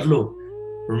ਚੇਤੇ ਕਰ ਲਓ.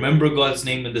 Remember God's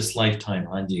name in this lifetime.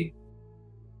 ਹਾਂਜੀ.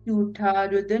 ਝੂਠਾ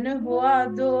ਰੁਦਨ ਹੁਆ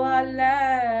ਦੁਆਲੇ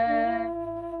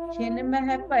ਖਿਨ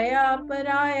ਮਹਿ ਭਇਆ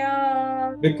ਪਰਾਇਆ.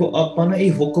 ਦੇਖੋ ਆਪਾਂ ਨਾ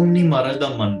ਇਹ ਹੁਕਮ ਨਹੀਂ ਮਹਾਰਾਜ ਦਾ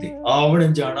ਮੰਨਦੇ.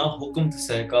 ਆਵਣ ਜਾਣਾ ਹੁਕਮ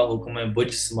ਤਸੈ ਕਾ ਹੁਕਮ ਹੈ ਬੁਝ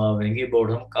ਸਮਾਵੇਂਗੇ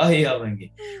ਬੋੜਮ ਕਾਹੇ ਆਵੇਂਗੇ.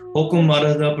 ਹੁਕਮ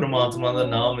ਮਹਾਰਾਜ ਦਾ ਪ੍ਰਮਾਤਮਾ ਦਾ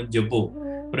ਨਾਮ ਜਪੋ,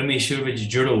 ਪਰਮੇਸ਼ਰ ਵਿੱਚ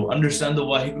ਜੁੜੋ. Understand the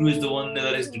Waheguru is the one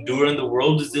that is the doer and the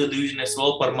world is the illusion as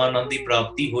well. Parmanand ਦੀ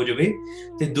ਪ੍ਰਾਪਤੀ ਹੋ ਜਾਵੇ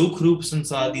ਤੇ ਦੁੱਖ ਰੂਪ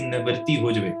ਸੰਸਾਰ ਦੀ ਨਿਵਰਤੀ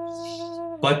ਹੋ ਜਾਵੇ.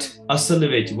 But ਅਸਲ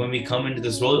ਵਿੱਚ when we come into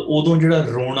this world, ਉਦੋਂ ਜਿਹੜਾ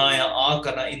ਰੋਣਾ ਆ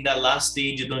ਕਰਨਾ in that last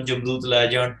stage ਜਦੋਂ ਜਮਦੂਤ ਲੈ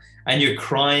ਜਾਣ and you're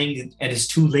crying and it's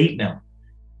too late now.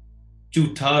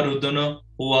 ਝੂਠਾ ਰੁਦਨ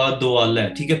ਹੁਆ ਦੁਆਲੇ,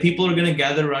 ਠੀਕ ਹੈ, people are going to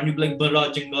gather around you like ਬੜਾ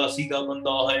ਚੰਗਾ ਸੀਗਾ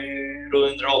ਬੰਦਾ ਹੈ,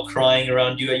 they're all crying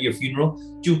around you at your funeral.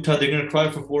 ਝੂਠਾ, they're going to cry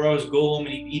for 4 hours, go home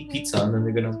and eat pizza, and then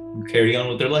they're going to carry on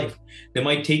with their life. They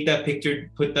might take that picture,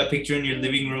 put that picture in your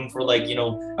living room for like, you know,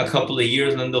 a couple of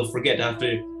years, and then they'll forget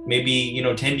after maybe, you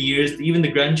know, 10 years, even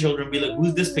the grandchildren will be like,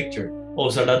 who's this picture? Oh,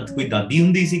 sada koi dadi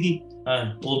hundi sigi,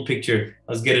 old picture,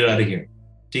 let's get it out of here.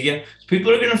 Okay?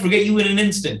 People are going to forget you in an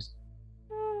instant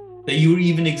that you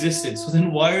even existed. So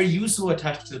then why are you so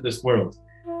attached to this world?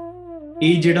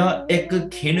 ਇਹ ਜਿਹੜਾ ਇੱਕ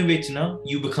ਖਿਣ ਵਿੱਚ ਨਾ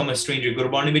you become a stranger.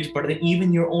 Gurbani ਵਿੱਚ ਪੜ੍ਹਦੇ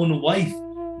even your own wife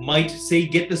might say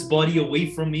get this body away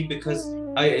from me because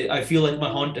I feel like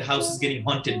my house is getting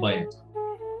haunted by it.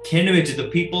 ਖਿਣ ਵਿੱਚ the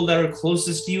people that are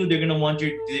closest to you, they're going to want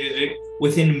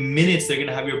within minutes they're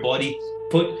going to have your body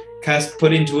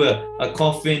put into a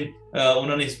coffin.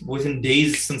 ਉਹਨਾਂ ਨੇ within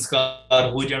days ਸੰਸਕਾਰ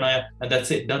ਹੋ ਜਾਣਾ ਹੈ and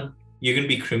that's it, done. You're going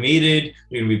to be cremated,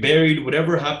 you're going to be buried,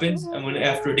 whatever happens, and when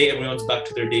after a day, everyone's back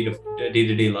to their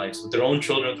day-to-day lives with their own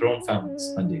children, their own families.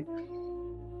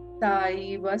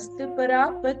 ताई वस्त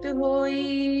प्राप्त होई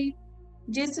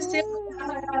जिससे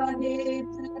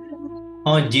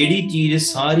ਹਾਂ ਜਿਹੜੀ ਚੀਜ਼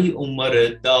ਸਾਰੀ ਉਮਰ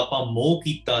ਦਾ ਆਪਾਂ ਮੋਹ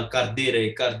ਕੀਤਾ ਕਰਦੇ ਰਹੇ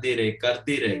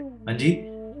ਹਾਂਜੀ,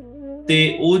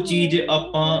 ਤੇ ਉਹ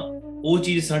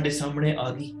ਚੀਜ਼ ਸਾਡੇ ਸਾਹਮਣੇ ਆ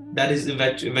ਗਈ. That is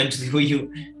eventually who you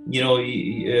know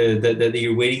that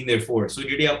you're waiting there for. So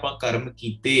ਜਿਹੜੇ ਆਪਾਂ ਕਰਮ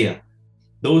ਕੀਤੇ ਆ,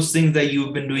 those things that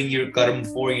you've been doing your karma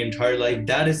for your entire life,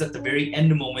 that is at the very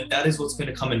end moment, that is what's going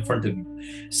to come in front of you.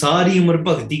 ਸਾਰੀ ਉਮਰ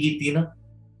ਭਗਤੀ ਕੀਤੀ ਨਾ,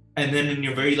 and then in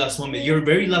your very last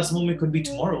moment could be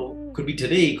tomorrow, could be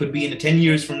today, could be in 10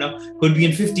 years from now, could be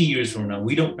in 50 years from now.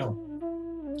 We don't know.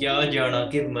 क्या जाना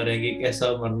कि मरेंगे कैसा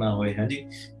मरना होए. हाँ जी,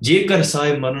 जेकर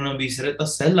साय मरना बिसरे तो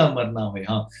सहला मरना होए.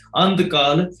 हाँ,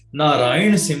 अंधकाल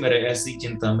नारायण सिमरे ऐसी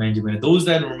चिंता में जिमें. Those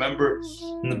that remember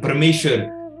परमेश्वर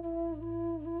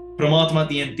Paramatma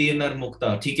Tiyanti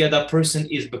Mukta, ठीक है, that person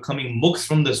is becoming mukt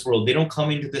from this world. They don't come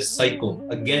into this cycle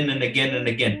again and again and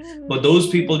again. But those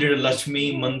people ਜਿਹੜੇ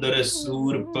ਲక్ష్ਮੀ ਮੰਦਰ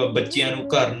ਸੂਰ ਬੱਚਿਆਂ ਨੂੰ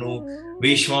ਘਰ ਨੂੰ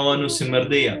ਵੇਸ਼ਵਾਵਾਂ ਨੂੰ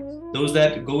ਸਿਮਰਦੇ ਆ, those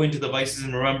that go into the vices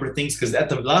and remember things, because at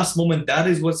the last moment that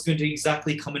is what's going to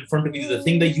exactly come in front of you, the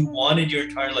thing that you wanted your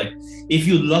entire life. If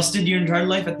you lusted your entire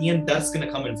life, at the end that's going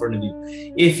to come in front of you.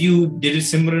 If you did a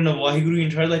simran of Waheguru your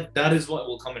entire life, that is what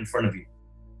will come in front of you.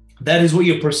 That is what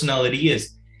your personality is.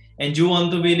 And jo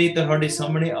ant vele ਤੁਹਾਡੇ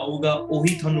ਸਾਹਮਣੇ ਆਊਗਾ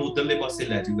ਉਹੀ ਤੁਹਾਨੂੰ ਉਧਰਲੇ ਪਾਸੇ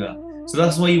ਲੈ ਜਾਊਗਾ. So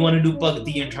that's why you want to do bhakti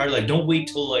the entire life. Don't wait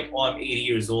till like, oh, I'm 80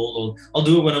 years old, or I'll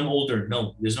do it when I'm older. No,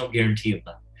 there's no guarantee of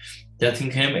that. That thing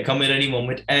can come at any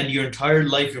moment. And your entire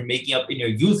life you're making up in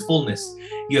your youthfulness.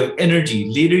 You have energy.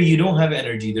 Later you don't have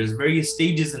energy. There's various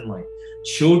stages in life.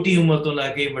 छोटी उम्र तो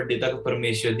लाके बड़े तक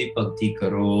परमेश्वर दी भक्ति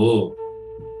करो.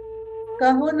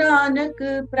 कहो नानक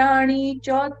प्राणी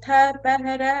चौथा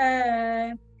पहरा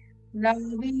Because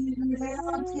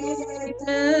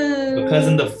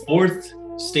in the fourth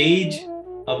stage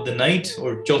of the night,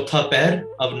 or chotha pair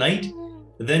of night,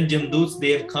 then Jamduts,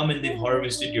 they have come and they've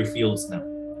harvested your fields now.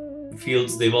 The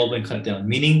fields, they've all been cut down,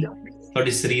 meaning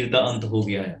ਤੁਹਾਡੇ ਸਰੀਰ ਦਾ ਅੰਤ ਹੋ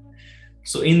ਗਿਆ ਹੈ.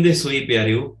 So in this way,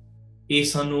 ਪਿਆਰਿਓ, ਇਹ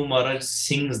ਸਾਨੂੰ Maharaj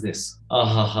sings this.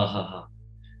 Ah.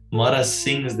 Maharaj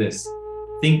sings this.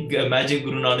 Imagine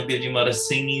Guru Nanak Dev Ji Maharaj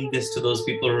singing this to those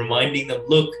people, reminding them,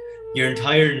 look, your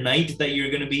entire night that you're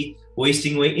going to be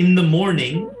wasting away in the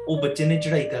morning, oh bachche ne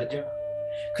chadai kar jana.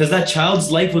 Because that child's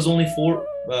life was only four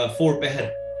peher.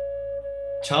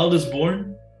 Child is born,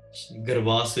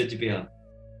 garvas vich pya,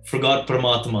 forgot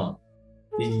Paramatma,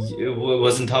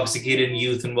 was intoxicated in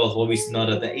youth and wealth, obviously not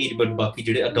at that age, but baki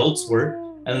jede adults were.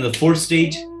 And then the fourth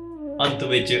stage, ant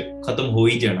vich khatam ho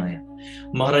hi jana hai.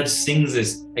 Maharaj sings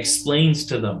this, explains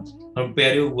to them. And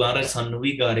pyareo Maharaj sanu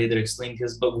vi ga rahe, they're explaining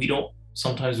this, but we don't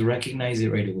sometimes recognize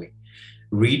it right away.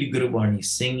 Read Gurubani,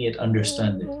 sing it,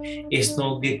 understand it. Is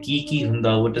no ki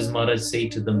hunda, what does Maharaj say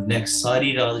to them next?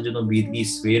 Sari raat jadon beet gi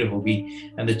swer hogi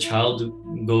and the child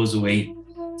goes away.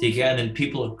 And then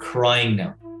people are crying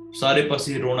now. Sare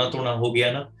paase rona tona ho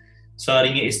gaya na.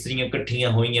 Sariyan istriyan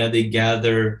ikkathiyan hoiyan, they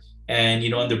gather and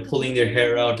and they're pulling their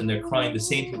hair out and they're crying. The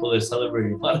same people are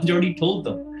celebrating. Maharaj already told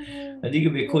them. Already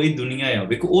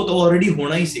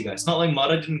hona hi siga. It's not like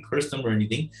Maharaj didn't curse them or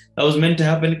anything. That was meant to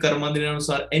happen karma din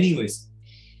anusar anyways.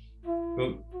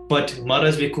 But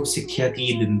Maharaj vekho sikhya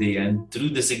ki dinde, and through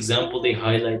this example they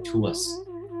highlight to us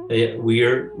that we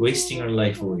are wasting our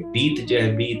life away. Beet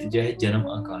jai janam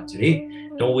akaaj re.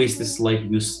 Don't waste this life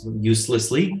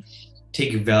uselessly.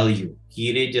 Take value.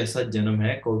 Kire jaisa janam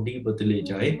hai, kaudi badle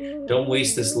jaye. Don't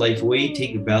waste this life away.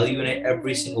 Take value in it.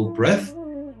 Every single breath,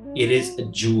 it is a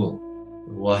jewel.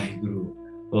 Vaheguru,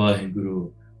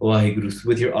 Vaheguru, Vaheguru.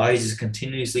 With your eyes, just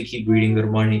continuously keep reading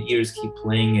Gurmani, ears keep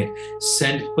playing it.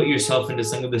 Put yourself into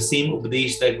some of the same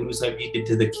upadesh that Guru Sahib Ji did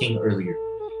to the king earlier.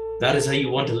 That is how you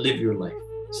want to live your life.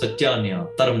 Satyanya,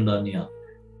 Taramdanya.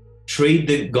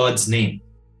 Trade God's name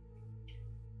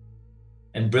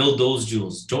and build those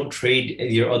jewels. Don't trade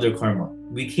your other karma.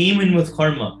 We came in with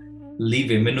karma.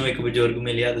 Leave it. Mainu ek bujurg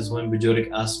milya. This one bujurg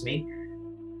asked me,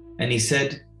 and he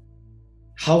said,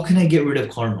 how can I get rid of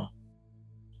karma?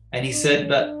 And he said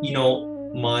that,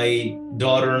 my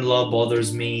daughter-in-law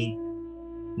bothers me,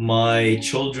 my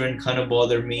children kind of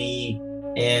bother me,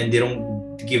 and they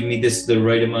don't give me the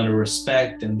right amount of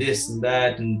respect and this and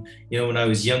that. And, when I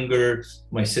was younger,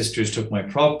 my sisters took my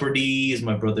properties,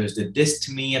 my brothers did this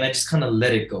to me, and I just kind of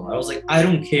let it go. I was like, I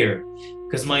don't care.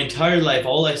 Because my entire life,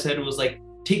 all I said was like,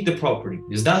 take the property.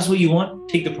 Is that what you want?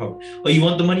 Take the property. Oh, you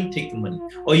want the money? Take the money.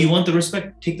 Oh, you want the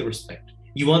respect? Take the respect.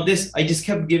 You want this? I just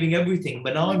kept giving everything.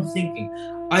 But now I'm thinking,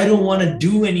 I don't want to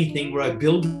do anything where I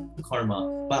build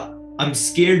karma. But I'm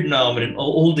scared now. I'm at an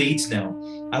old age now.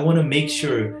 I want to make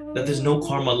sure that there's no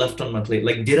karma left on my plate.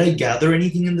 Like, did I gather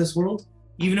anything in this world?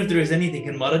 Even if there is anything,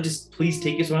 can Maharaj just please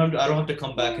take it so I don't have to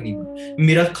come back anymore?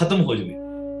 Mera khatam ho jaye.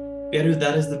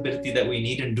 That is the birti that we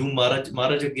need. And do Maharaj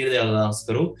agir ardas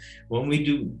karo. When we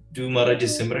do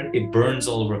Maharaj's Simran, it burns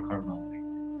all of our karma.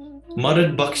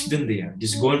 Maharaj baksh din diya.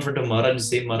 Just go in front of Maharaj and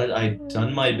say, Maharaj, I've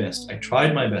done my best. I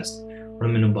tried my best. But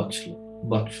I'm in a baksh lo.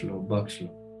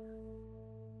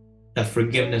 That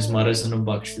forgiveness, Maharaj sanu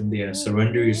baksh din diya.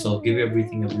 Surrender yourself. Give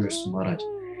everything of yours to Maharaj.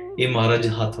 Ye Maharaj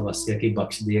hath vasya ki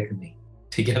baksh diya ki nahi.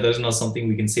 Together, there's not something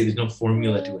we can say. There's no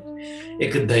formula to it.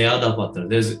 Ek daya da patra.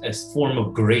 There's a form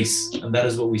of grace, and that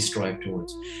is what we strive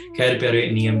towards. Khair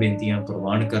pyare niyam bentiyan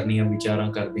parwan karniyan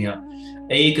vicharan kardiyan.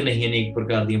 एक नहीं अनेक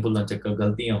प्रकार दी भुल्लां चक्का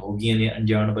गलतियां हो गईयां ने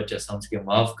अनजान बच्चा समझ के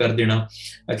माफ कर देना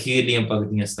अखीरलियां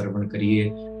भगतियां सरवण करिए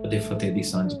अते फतेह दी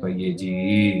सांझ पाइए जी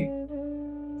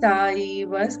साई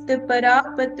वस्त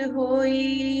परापत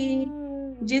होई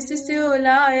जिससे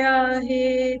ओलाया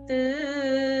हेत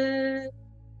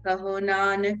कहो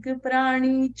नानक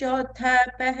प्राणी चौथा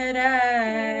पहरा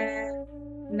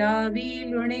नावी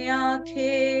लुणिया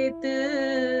खेत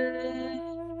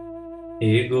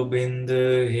हे गोविंद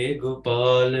हे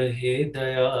गोपाल हे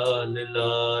दयाल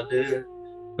लाल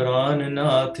प्राण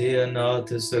नाथ अनाथ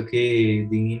सखे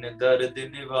दीन दर्द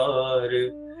निवार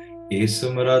हे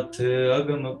समरथ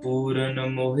अगम पूरन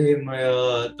मोहे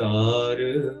मया तार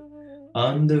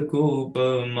अंधकूप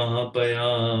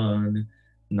महापयान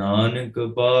नानक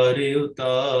पारे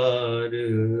उतार।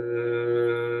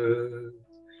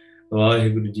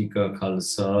 वाहिगुरु जी का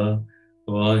खालसा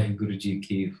वाहिगुरु जी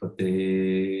की फतेह।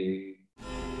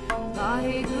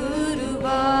 वाहिगुरु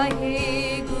वाहिगुरु